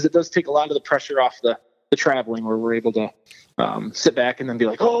nice because it does take a lot of the pressure off the traveling, where we're able to sit back and then be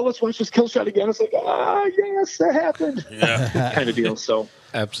like, oh, let's watch this kill shot again. It's like, yes, that happened. Yeah. Kind of deal. So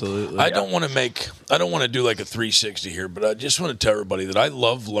absolutely. I don't want to do like a 360 here, but I just want to tell everybody that I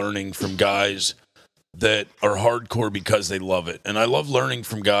love learning from guys that are hardcore because they love it. And I love learning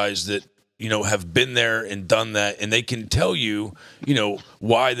from guys that, have been there and done that, and they can tell you,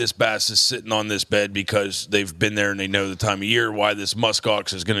 why this bass is sitting on this bed because they've been there and they know the time of year, why this musk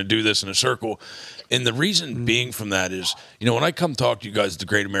ox is going to do this in a circle. And the reason being from that is, when I come talk to you guys at the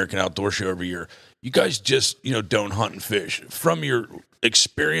Great American Outdoor Show every year, you guys just, don't hunt and fish. From your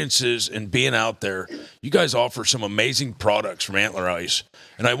experiences and being out there, you guys offer some amazing products from Antler Ice.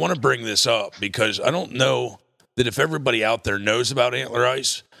 And I want to bring this up because I don't know that if everybody out there knows about Antler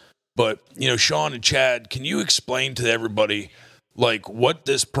Ice, but, Shaun and Chad, can you explain to everybody, what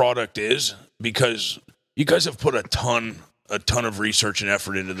this product is? Because you guys have put a ton of research and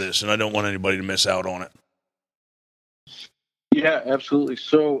effort into this, and I don't want anybody to miss out on it. Yeah, absolutely.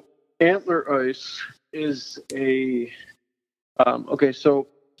 So Antler Ice is so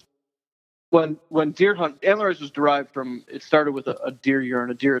when deer hunt, Antler Ice was derived from, it started with a deer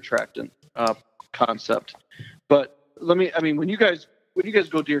urine, a deer attractant concept. But when you guys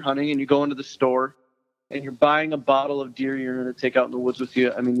go deer hunting and you go into the store and you're buying a bottle of deer urine to take out in the woods with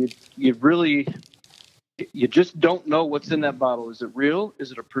you, you just don't know what's in that bottle. Is it real?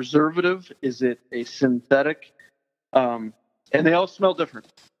 Is it a preservative? Is it a synthetic? And they all smell different.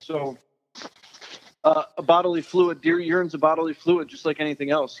 So a bodily fluid. Deer urine's a bodily fluid, just like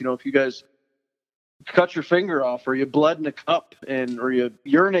anything else. If you guys cut your finger off, or you bled in a cup, or you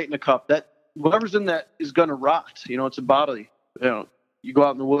urinate in a cup, that whatever's in that is going to rot. It's a bodily. You go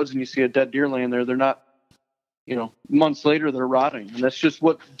out in the woods and you see a dead deer laying there. They're not. Months later they're rotting, and that's just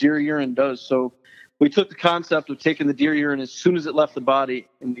what deer urine does. So we took the concept of taking the deer urine as soon as it left the body,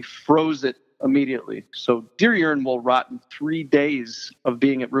 and we froze it immediately. So deer urine will rot in 3 days of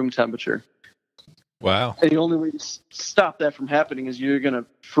being at room temperature. Wow. And the only way to stop that from happening is you're going to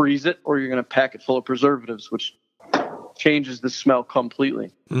freeze it, or you're going to pack it full of preservatives, which changes the smell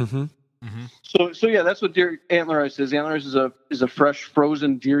completely. Mm-hmm. So yeah, that's what deer antler ice is. Antler ice is a fresh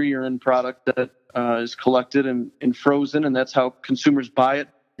frozen deer urine product that is collected and frozen, and that's how consumers buy it.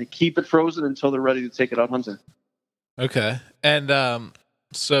 They keep it frozen until they're ready to take it out hunting. Okay. And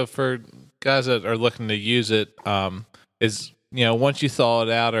so for guys that are looking to use it, is once you thaw it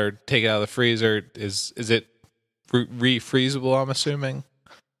out or take it out of the freezer, is it refreezable? I'm assuming.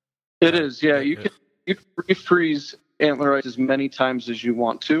 It is. Yeah, you can refreeze antler ice as many times as you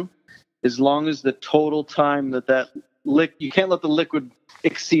want to, as long as the total time that you can't let the liquid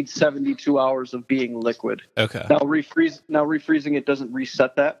exceed 72 hours of being liquid. Okay. Now refreezing it doesn't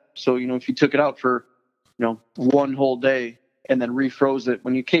reset that. So if you took it out for one whole day and then refroze it,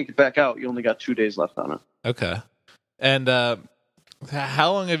 when you take it back out, you only got 2 days left on it. Okay. And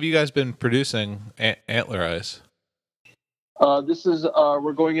how long have you guys been producing antler ice? This is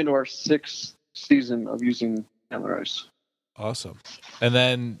we're going into our 6th season of using antler ice. Awesome. And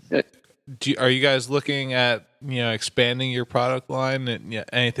then are you guys looking at expanding your product line and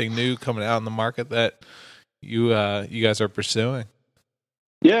anything new coming out on the market that you guys are pursuing?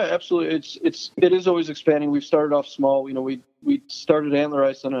 Yeah, absolutely. It is always expanding. We've started off small. We started antler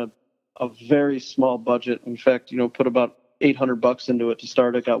ice on a very small budget. In fact, put about $800 into it to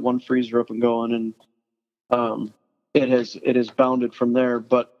start it. Got one freezer up and going, and it has bounded from there.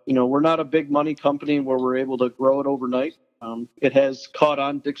 But we're not a big money company where we're able to grow it overnight. It has caught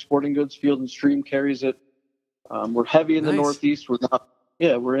on. Dick's Sporting Goods, Field and Stream carries it. We're heavy in the Northeast. We're not.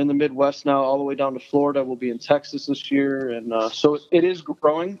 Yeah, we're in the Midwest now, all the way down to Florida. We'll be in Texas this year, and so it is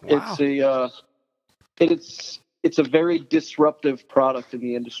growing. Wow. It's a very disruptive product in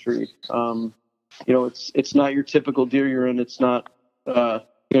the industry. It's not your typical deer urine. It's not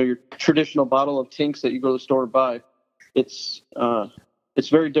your traditional bottle of Tinks that you go to the store and buy. It's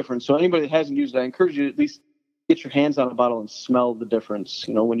very different. So anybody that hasn't used it, I encourage you to at least get your hands on a bottle and smell the difference.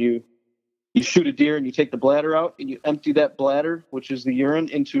 When you shoot a deer and you take the bladder out and you empty that bladder, which is the urine,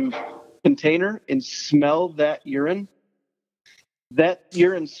 into a container and smell that urine. That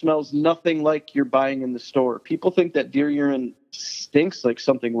urine smells nothing like you're buying in the store. People think that deer urine stinks like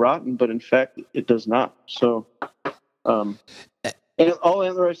something rotten, but in fact, it does not. So, and all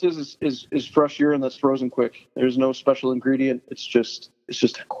antler ice is fresh urine that's frozen quick. There's no special ingredient. It's just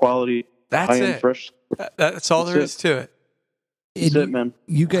a quality. That's it. Fresh. That's all there is to it. That's it, man.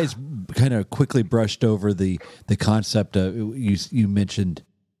 You guys kind of quickly brushed over the concept of you mentioned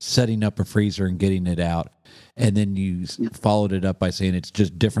setting up a freezer and getting it out, and then you followed it up by saying it's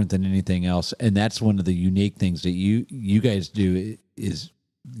just different than anything else. And that's one of the unique things that you guys do is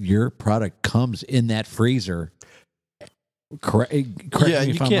your product comes in that freezer. Correct me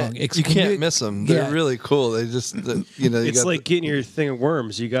if I'm wrong. You can't miss them. They're really cool. They just it's like getting your thing of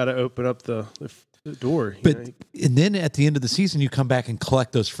worms. You got to open up the door. And then at the end of the season, you come back and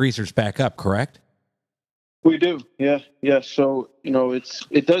collect those freezers back up, correct? We do. Yeah. So,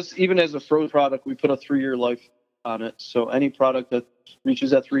 it does, even as a frozen product, we put a 3-year life on it. So any product that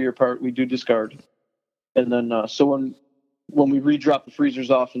reaches that 3-year part, we do discard. And then, so when we redrop the freezers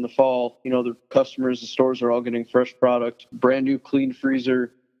off in the fall, the customers, the stores are all getting fresh product, brand new, clean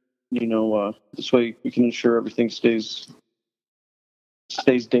freezer. This way we can ensure everything stays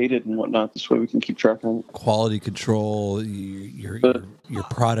dated and whatnot. This way we can keep track on it. Quality control. Your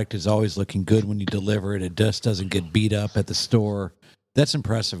product is always looking good when you deliver it. It just doesn't get beat up at the store. That's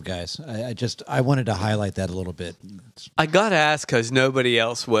impressive, guys. I wanted to highlight that a little bit. I got to ask because nobody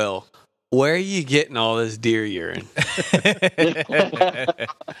else will. Where are you getting all this deer urine?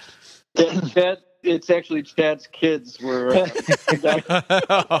 Chad, it's actually Chad's kids were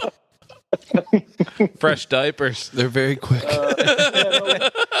fresh diapers. They're very quick. I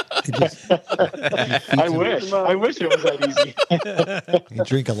wish it was that easy. You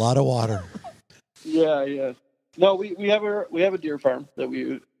drink a lot of water. Yeah. No, we have a deer farm that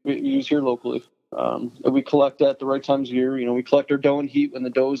we use here locally. We collect at the right times of year. We collect our doe in heat when the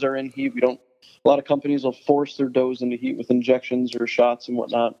does are in heat. A lot of companies will force their does into heat with injections or shots and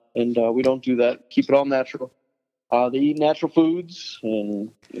whatnot, and we don't do that. Keep it all natural. They eat natural foods,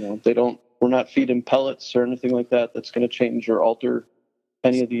 and they don't we're not feeding pellets or anything like that. That's going to change or alter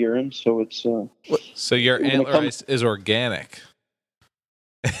any of the urine. So it's so your antler is organic.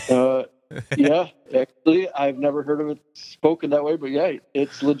 Yeah, actually, I've never heard of it spoken that way, but yeah,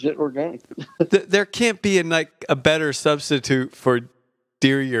 it's legit organic. There can't be a better substitute for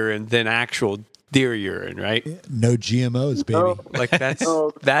deer urine than actual deer urine, right? No GMOs, baby. No, Like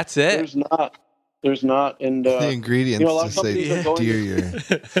that's it. There's not, and the ingredients a lot of to say companies are going deer urine.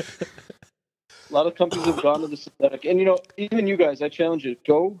 A lot of companies have gone to the synthetic, and even you guys, I challenge you,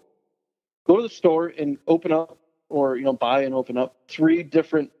 go to the store and open up, or buy and open up 3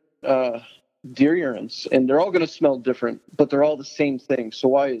 different deer urines, and they're all going to smell different, but they're all the same thing. So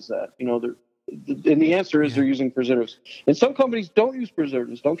why is that? And the answer is they're using preservatives. And some companies don't use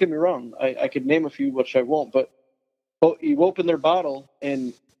preservatives. Don't get me wrong. I could name a few, which I won't. But you open their bottle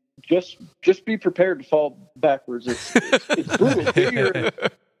and just be prepared to fall backwards. It's brutal. Deer urine.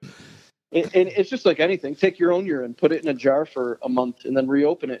 And it's just like anything. Take your own urine, put it in a jar for a month, and then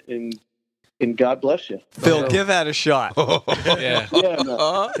reopen it, and God bless you. Phil, give that a shot. Yeah.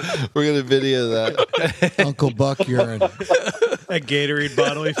 We're gonna video that. Uncle Buck urine. A Gatorade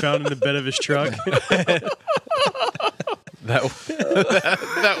bottle he found in the bed of his truck.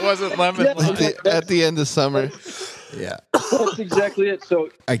 that wasn't lemon. At the end of summer. Yeah. That's exactly it. So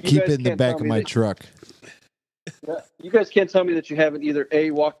I keep it in the back of my truck. Yeah, you guys can't tell me that you haven't either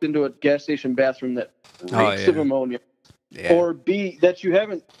A, walked into a gas station bathroom that reeks of ammonia, or B, that you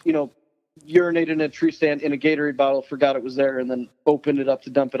haven't, urinated in a tree stand in a Gatorade bottle, forgot it was there, and then opened it up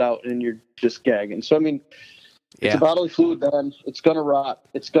to dump it out, and you're just gagging. So, it's a bodily fluid, man. It's going to rot.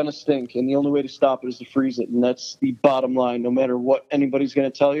 It's going to stink, and the only way to stop it is to freeze it, and that's the bottom line. No matter what anybody's going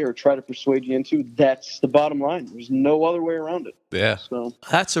to tell you or try to persuade you into, that's the bottom line. There's no other way around it. Yeah. So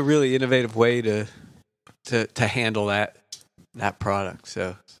that's a really innovative way to handle that product.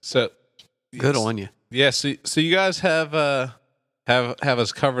 So good on you. Yeah. So you guys have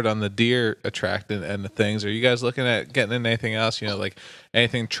us covered on the deer attractant and the things. Are you guys looking at getting into anything else? Like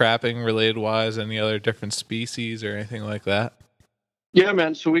anything trapping related wise, any other different species or anything like that? Yeah,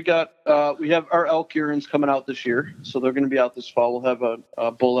 man. So we have our elk urines coming out this year. So they're going to be out this fall. We'll have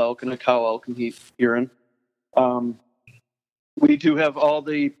a bull elk and a cow elk and heat urine. We do have all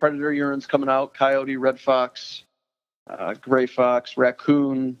the predator urines coming out: coyote, red fox, gray fox,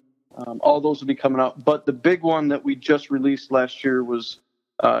 raccoon. All those will be coming out. But the big one that we just released last year was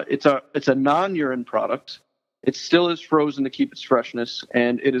it's a non-urine product. It still is frozen to keep its freshness,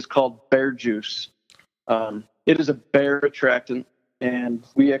 and it is called bear juice. It is a bear attractant, and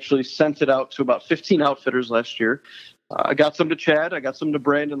we actually sent it out to about 15 outfitters last year. I got some to Chad, I got some to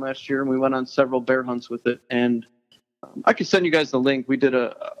Brandon last year, and we went on several bear hunts with it. And I can send you guys the link. We did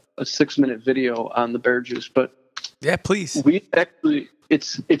a 6-minute video on the bear juice, but yeah, please. We actually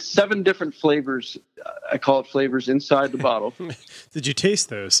it's 7 different flavors. I call it flavors inside the bottle. Did you taste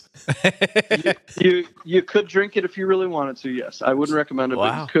those? You could drink it if you really wanted to. Yes, I wouldn't recommend it,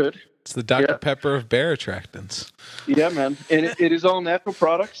 but you could. It's the Dr. Pepper of bear attractants. Yeah, man, and it is all natural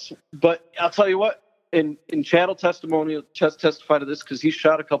products. But I'll tell you what. In Chad testimonial, testify to this because he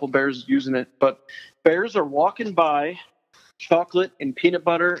shot a couple bears using it. But bears are walking by chocolate and peanut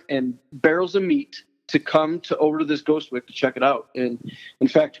butter and barrels of meat to come over to this ghost wick to check it out. And in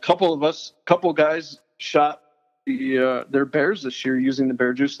fact, a couple guys shot their bears this year using the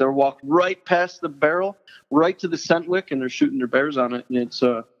bear juice. They'll walk right past the barrel, right to the scent wick, and they're shooting their bears on it. And it's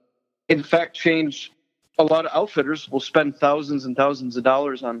in fact changed. A lot of outfitters will spend thousands and thousands of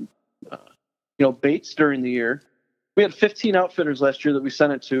dollars on baits during the year. We had 15 outfitters last year that we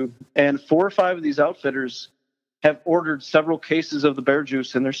sent it to, and 4 or 5 of these outfitters have ordered several cases of the bear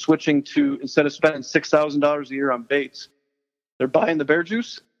juice, and they're switching to, instead of spending $6,000 a year on baits, they're buying the bear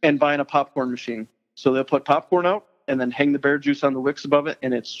juice and buying a popcorn machine. So they'll put popcorn out and then hang the bear juice on the wicks above it,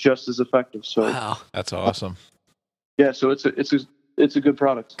 and it's just as effective. So wow, that's awesome. Yeah, so it's a good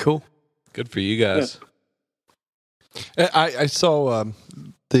product. Cool. Good for you guys. Yeah. I saw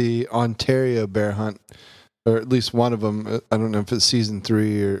the Ontario bear hunt, or at least one of them. I don't know if it's season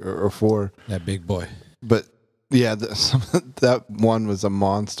 3 or 4. That big boy. But yeah, that one was a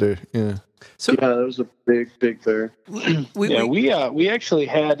monster. Yeah. So yeah, that was a big bear. We actually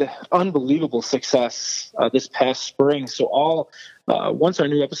had unbelievable success this past spring. So once our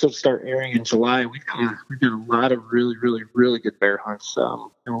new episodes start airing in July, we've done a lot of really, really, really good bear hunts.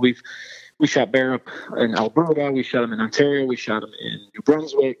 And we shot bear up in Alberta. We shot them in Ontario. We shot them in New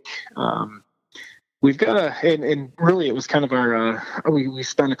Brunswick. we've got and really it was kind of our we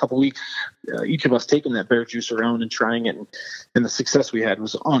spent a couple weeks each of us taking that bear juice around and trying it, and the success we had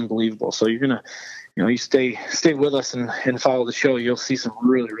was unbelievable. So you're gonna, you stay with us and follow the show. You'll see some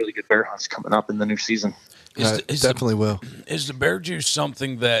really, really good bear hunts coming up in the new season. Definitely will. Is the bear juice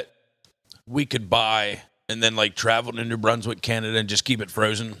something that we could buy and then like travel to New Brunswick, Canada, and just keep it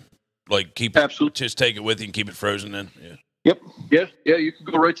frozen? Like Absolutely. Just take it with you and keep it frozen then? Yeah. Yep. Yeah. You can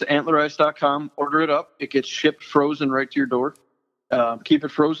go right to antlerice.com, order it up. It gets shipped frozen right to your door. Keep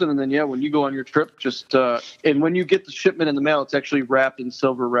it frozen, and then when you go on your trip, just and when you get the shipment in the mail, it's actually wrapped in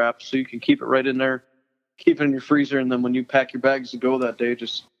silver wrap, so you can keep it right in there, keep it in your freezer, and then when you pack your bags to go that day,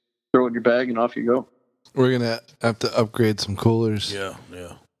 just throw it in your bag and off you go. We're gonna have to upgrade some coolers. Yeah.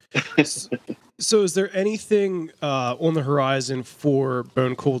 So, is there anything on the horizon for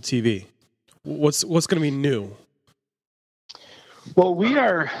Bone Cold TV? What's going to be new? Well,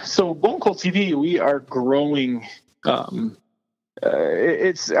 Bone Cold TV. We are growing.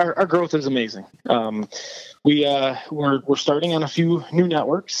 It's our growth is amazing. We're starting on a few new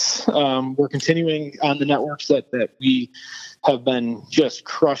networks. We're continuing on the networks that we have been just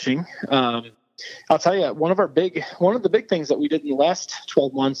crushing. I'll tell you, one of the big things that we did in the last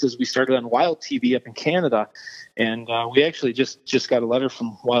 12 months is we started on Wild TV up in Canada, and we actually just got a letter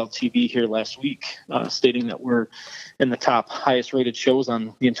from Wild TV here last week stating that we're in the top highest rated shows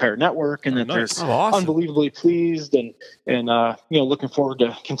on the entire network, and that they're unbelievably pleased and looking forward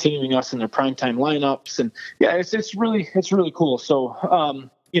to continuing us in their primetime lineups. And it's really cool.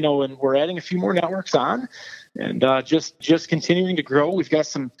 So and we're adding a few more networks on, and just continuing to grow.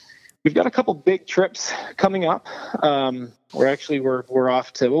 We've got a couple big trips coming up. We're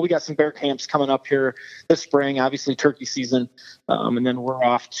off to, we got some bear camps coming up here this spring, obviously turkey season. And then we're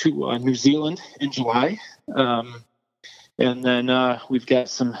off to New Zealand in July. And then we've got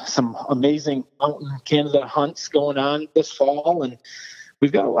some amazing mountain Canada hunts going on this fall. And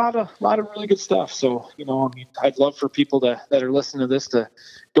we've got a lot of really good stuff. So, I'd love for people that are listening to this to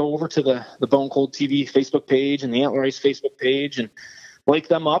go over to the Bone Cold TV Facebook page and the Antler Ice Facebook page and like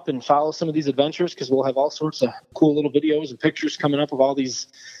them up and follow some of these adventures, because we'll have all sorts of cool little videos and pictures coming up of all these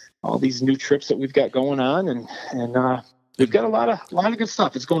new trips that we've got going on, and we've got a lot of good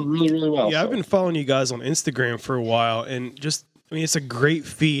stuff. It's going really, really well. Yeah, I've been following you guys on Instagram for a while, and it's a great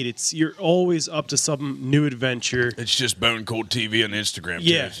feed. You're always up to some new adventure. It's just Bone Cold TV on Instagram.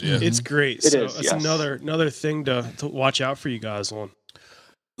 Yeah, too. Yeah. It's great. It's another thing to watch out for you guys on.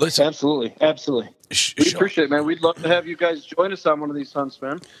 Listen, absolutely. We appreciate it, man. We'd love to have you guys join us on one of these hunts,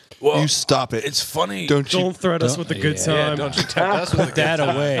 man. Well, you stop it. It's funny. Don't threat us with a good time. Yeah, don't you tempt us with that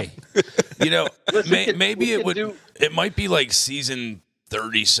away. Maybe it might be like season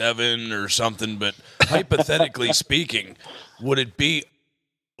 37 or something, but hypothetically speaking, would it be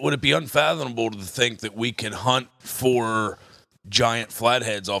unfathomable to think that we can hunt for giant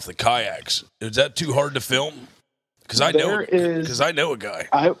flatheads off the kayaks? Is that too hard to film? Because I know a guy.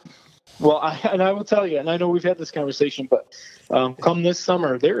 I will tell you, and I know we've had this conversation, but come this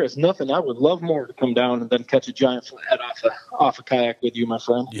summer, there is nothing I would love more to come down and then catch a giant flathead off a kayak with you, my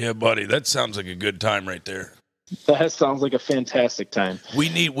friend. Yeah, buddy, that sounds like a good time right there. That sounds like a fantastic time. We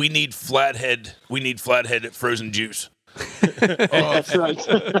need flathead. We need flathead at frozen juice. That's right.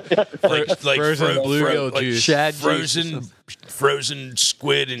 like frozen bluegill juice, shad frozen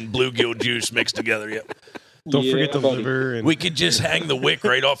squid and bluegill juice mixed together. Yep. Don't forget the liver. And we could just hang the wick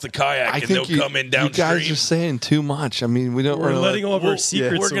right off the kayak, and they'll come in downstream. You guys are saying too much. I mean, we're letting all of our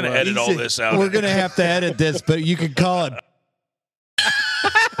secrets. We're going to edit all this out. We're going to have to edit this, but you can call it.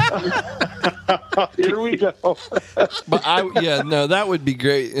 Here we go. But that would be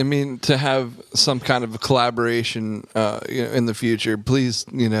great. I mean, to have some kind of a collaboration, in the future. Please,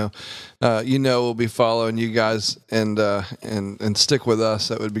 we'll be following you guys and stick with us.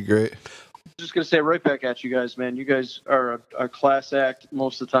 That would be great. Just gonna say right back at you guys, man. You guys are a class act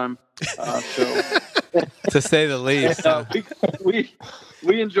most of the time. To say the least.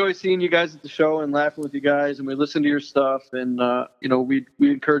 We enjoy seeing you guys at the show and laughing with you guys, and we listen to your stuff. And we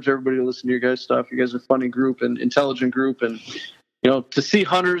encourage everybody to listen to your guys' stuff. You guys are a funny group and intelligent group, and to see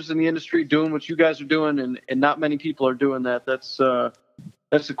hunters in the industry doing what you guys are doing, and not many people are doing that. That's a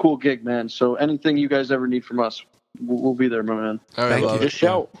cool gig, man. So anything you guys ever need from us, we'll be there, my man. All right, Thank you. Just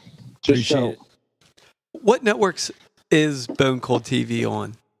shout. Appreciate it. What networks is Bone Cold TV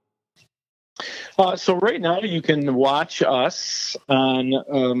on? So right now you can watch us on,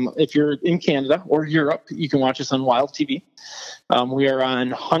 if you're in Canada or Europe, you can watch us on Wild TV. We are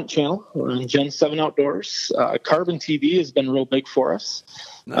on Hunt Channel. We're on Gen 7 Outdoors. Carbon TV has been real big for us.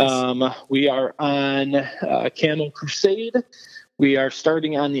 Nice. We are on Camel Crusade. We are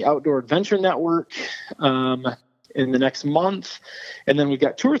starting on the Outdoor Adventure Network in the next month. And then we've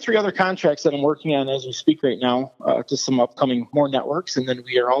got 2 or 3 other contracts that I'm working on as we speak right now to some upcoming more networks. And then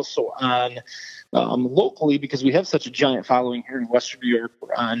we are also on locally, because we have such a giant following here in Western New York.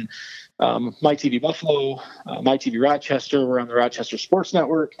 We're on My TV Buffalo, My TV Rochester. We're on the Rochester Sports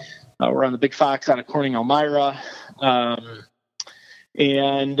Network. We're on the Big Fox out of Corning, Elmira.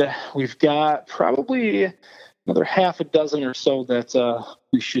 And we've got probably another half a dozen or so that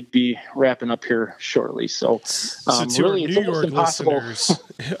we should be wrapping up here shortly. So, To really, our it's New almost York impossible. listeners,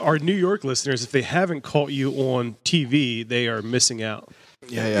 our New York listeners, if they haven't caught you on TV, they are missing out.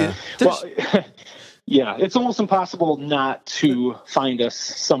 Yeah. Well, yeah, it's almost impossible not to find us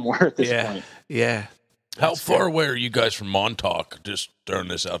somewhere at this point. Yeah. How far away are you guys from Montauk? Just throwing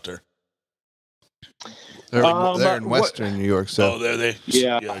this out there. They're in Western New York, so. Oh, there they.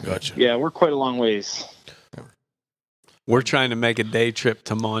 Yeah, I gotcha. Yeah, we're quite a long ways. We're trying to make a day trip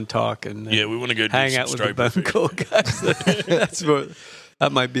to Montauk and Yeah, we want to go do hang some out with the striper Bone Cold guys. That's what.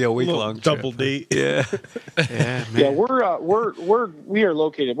 That might be a week-long double date. Yeah, yeah, man. Yeah, we are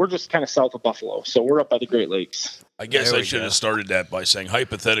located. We're just kind of south of Buffalo, so we're up by the Great Lakes. I guess There I we should go. have started that by saying,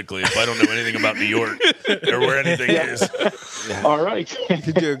 hypothetically, if I don't know anything about New York or where anything is. All right,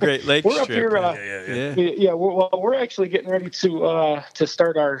 You do a Great Lakes we're up trip. here. Yeah. We're actually getting ready to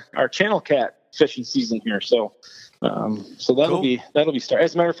start our channel cat fishing season here. So that'll Cool. be start.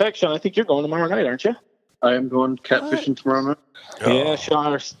 As a matter of fact, Shaun, I think you're going tomorrow night, aren't you? I am going catfishing tomorrow night. Yeah,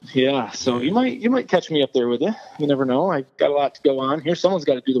 Shaun. Yeah, so you might catch me up there with you. You never know. I got a lot to go on here. Someone's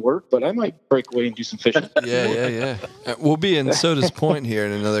got to do the work, but I might break away and do some fishing. Yeah. We'll be in Soda's Point here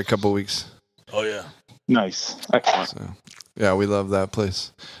in another couple weeks. Oh, yeah. Nice, excellent. So, yeah, we love that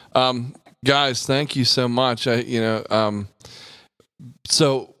place. Guys, thank you so much.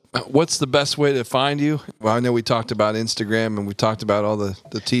 So what's the best way to find you? Well, I know we talked about Instagram and we talked about all the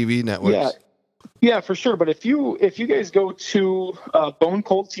TV networks. Yeah, for sure. But if you guys go to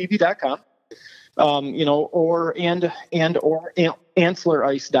bonecoldtv.com, or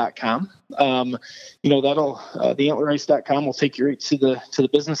antslerice.com, that'll the antslerice.com will take you right to the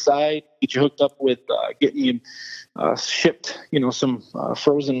business side, get you hooked up with getting you shipped, some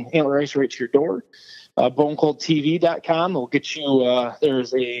frozen antler ice right to your door. Bonecoldtv.com will get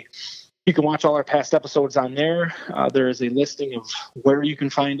you. You can watch all our past episodes on there. There is a listing of where you can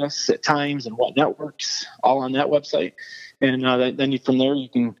find us at times and what networks, all on that website. And then from there, you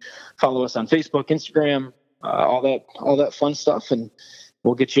can follow us on Facebook, Instagram, all that fun stuff. And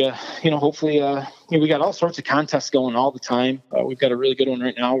we'll get you, hopefully, we got all sorts of contests going all the time. We've got a really good one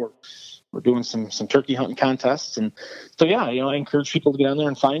right now. We're doing some turkey hunting contests. And so, I encourage people to get on there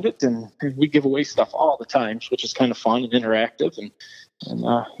and find it. And we give away stuff all the time, which is kind of fun and interactive. And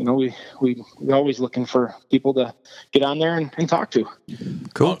we're always looking for people to get on there and talk to.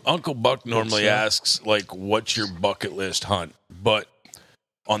 Cool. Uncle Buck normally asks, what's your bucket list hunt? But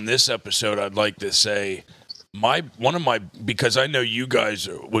on this episode, I'd like to say because I know you guys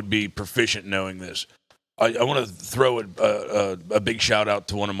would be proficient knowing this. I want to throw a big shout out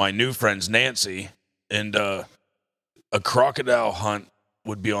to one of my new friends, Nancy, and a crocodile hunt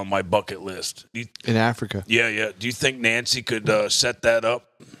would be on my bucket list. In Africa. Yeah. Do you think Nancy could set that up?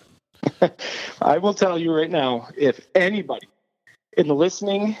 I will tell you right now, if anybody in the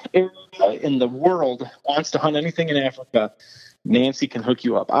listening area in the world wants to hunt anything in Africa, Nancy can hook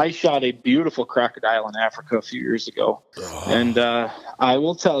you up. I shot a beautiful crocodile in Africa a few years ago. And I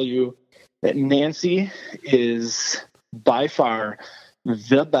will tell you that Nancy is by far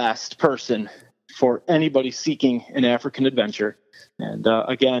the best person for anybody seeking an African adventure. And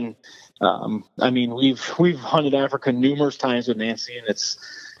again, we've hunted Africa numerous times with Nancy, and it's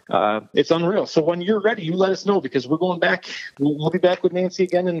unreal. So when you're ready, you let us know, because we're going back. We'll be back with Nancy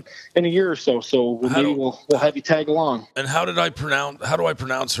again in a year or so. So we'll have you tag along. And how do I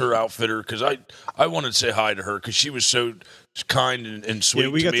pronounce her outfitter? Because I wanted to say hi to her because she was so kind and sweet. Yeah,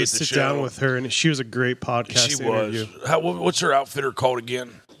 we got me to at the sit show. down with her, and she was a great podcast She interview. was. What's her outfitter called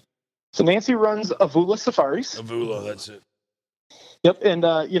again? So Nancy runs Avula Safaris. Avula, that's it. Yep. And,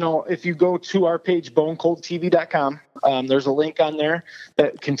 if you go to our page, bonecoldtv.com, there's a link on there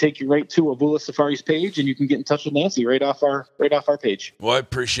that can take you right to Avula Safari's page, and you can get in touch with Nancy right off our page. Well, I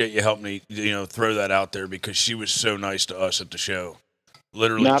appreciate you helping me, throw that out there, because she was so nice to us at the show.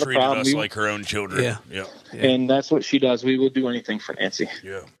 Literally Not a treated problem. us like her own children. Yeah. And that's what she does. We will do anything for Nancy.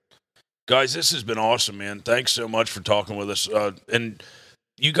 Yeah. Guys, this has been awesome, man. Thanks so much for talking with us. And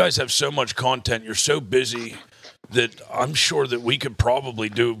you guys have so much content. You're so busy that I'm sure that we could probably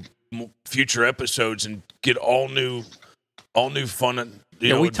do future episodes and get all new fun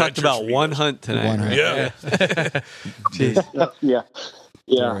Yeah, we talked about one hunt tonight. One hunt. Yeah. Jeez. Yeah.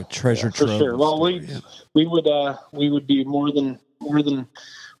 They're a treasure for trove. sure. Well, we would be more than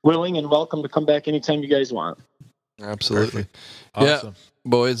willing and welcome to come back anytime you guys want. Absolutely. Awesome. Yeah,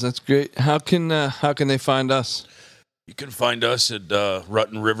 boys, that's great. How can they find us? You can find us at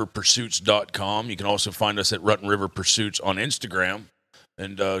RuttenRiverPursuits.com. You can also find us at Rutten River Pursuits on Instagram.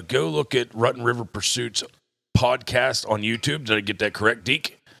 And go look at Rutten River Pursuits podcast on YouTube. Did I get that correct,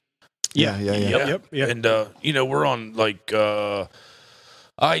 Deke? Yeah. Yep. And, we're on like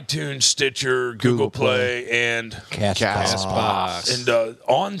iTunes, Stitcher, Google Play, and Castbox. And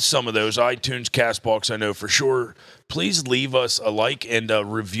on some of those, iTunes, Castbox, I know for sure, please leave us a like and a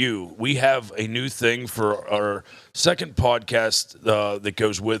review. We have a new thing for our second podcast that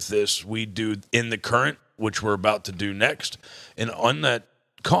goes with this. We do In the Current, which we're about to do next. And on that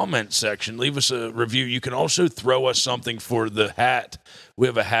comment section, leave us a review. You can also throw us something for the hat. We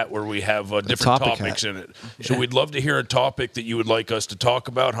have a hat where we have different topics in it. So we'd love to hear a topic that you would like us to talk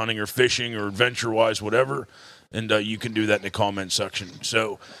about, hunting or fishing or adventure-wise, whatever. And you can do that in the comment section.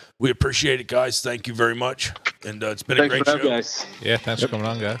 So we appreciate it, guys. Thank you very much. And it's been a great show. Guys. Yeah, thanks for coming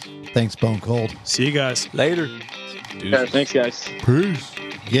on, guys. Thanks, Bone Cold. See you guys Later. Yeah, thanks, guys. Peace.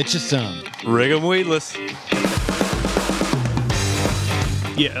 Get you some. Rig 'em weedless.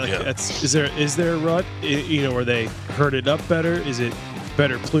 Yeah, is there a rut? Where they herd it up better? Is it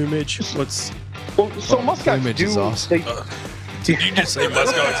better plumage? So muskox plumage is awesome. Did you just say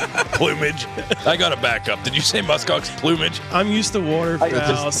muskox plumage? I got to back up. Did you say muskox plumage? I'm used to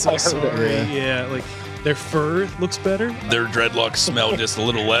waterfowl, so I heard sorry. it. Yeah, like their fur looks better. Their dreadlocks smell just a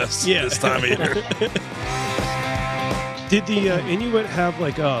little less this time of year. Did the Inuit have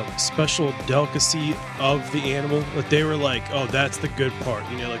like a special delicacy of the animal? Like they were like, oh, that's the good part.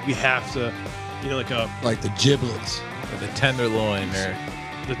 Like we have to, like Like the giblets. Or the tenderloin or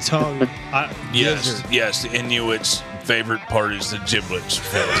the tongue. Yes. The Inuits' favorite part is the giblets.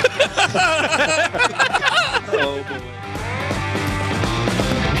 Oh, boy.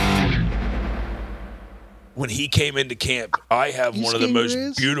 When he came into camp, I have one of the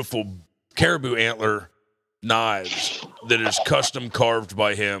most beautiful caribou antler knives that is custom carved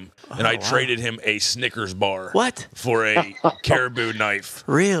by him, and I traded him a Snickers bar. What? For a caribou knife.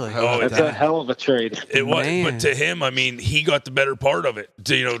 Really? Oh, That's a hell of a trade. It was, Man. but to him, I mean, he got the better part of it.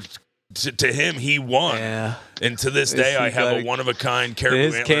 To him, he won. Yeah. And to this day, I have a one-of-a-kind caribou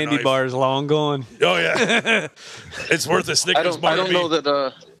His antler candy knife. bar is long gone. Oh yeah, it's worth a Snickers bar. I don't know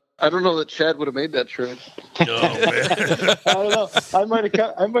that. I don't know that Chad would have made that trade. Oh man. I don't know. I might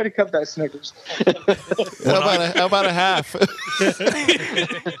have cut that Snickers. How about a half?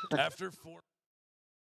 After 4.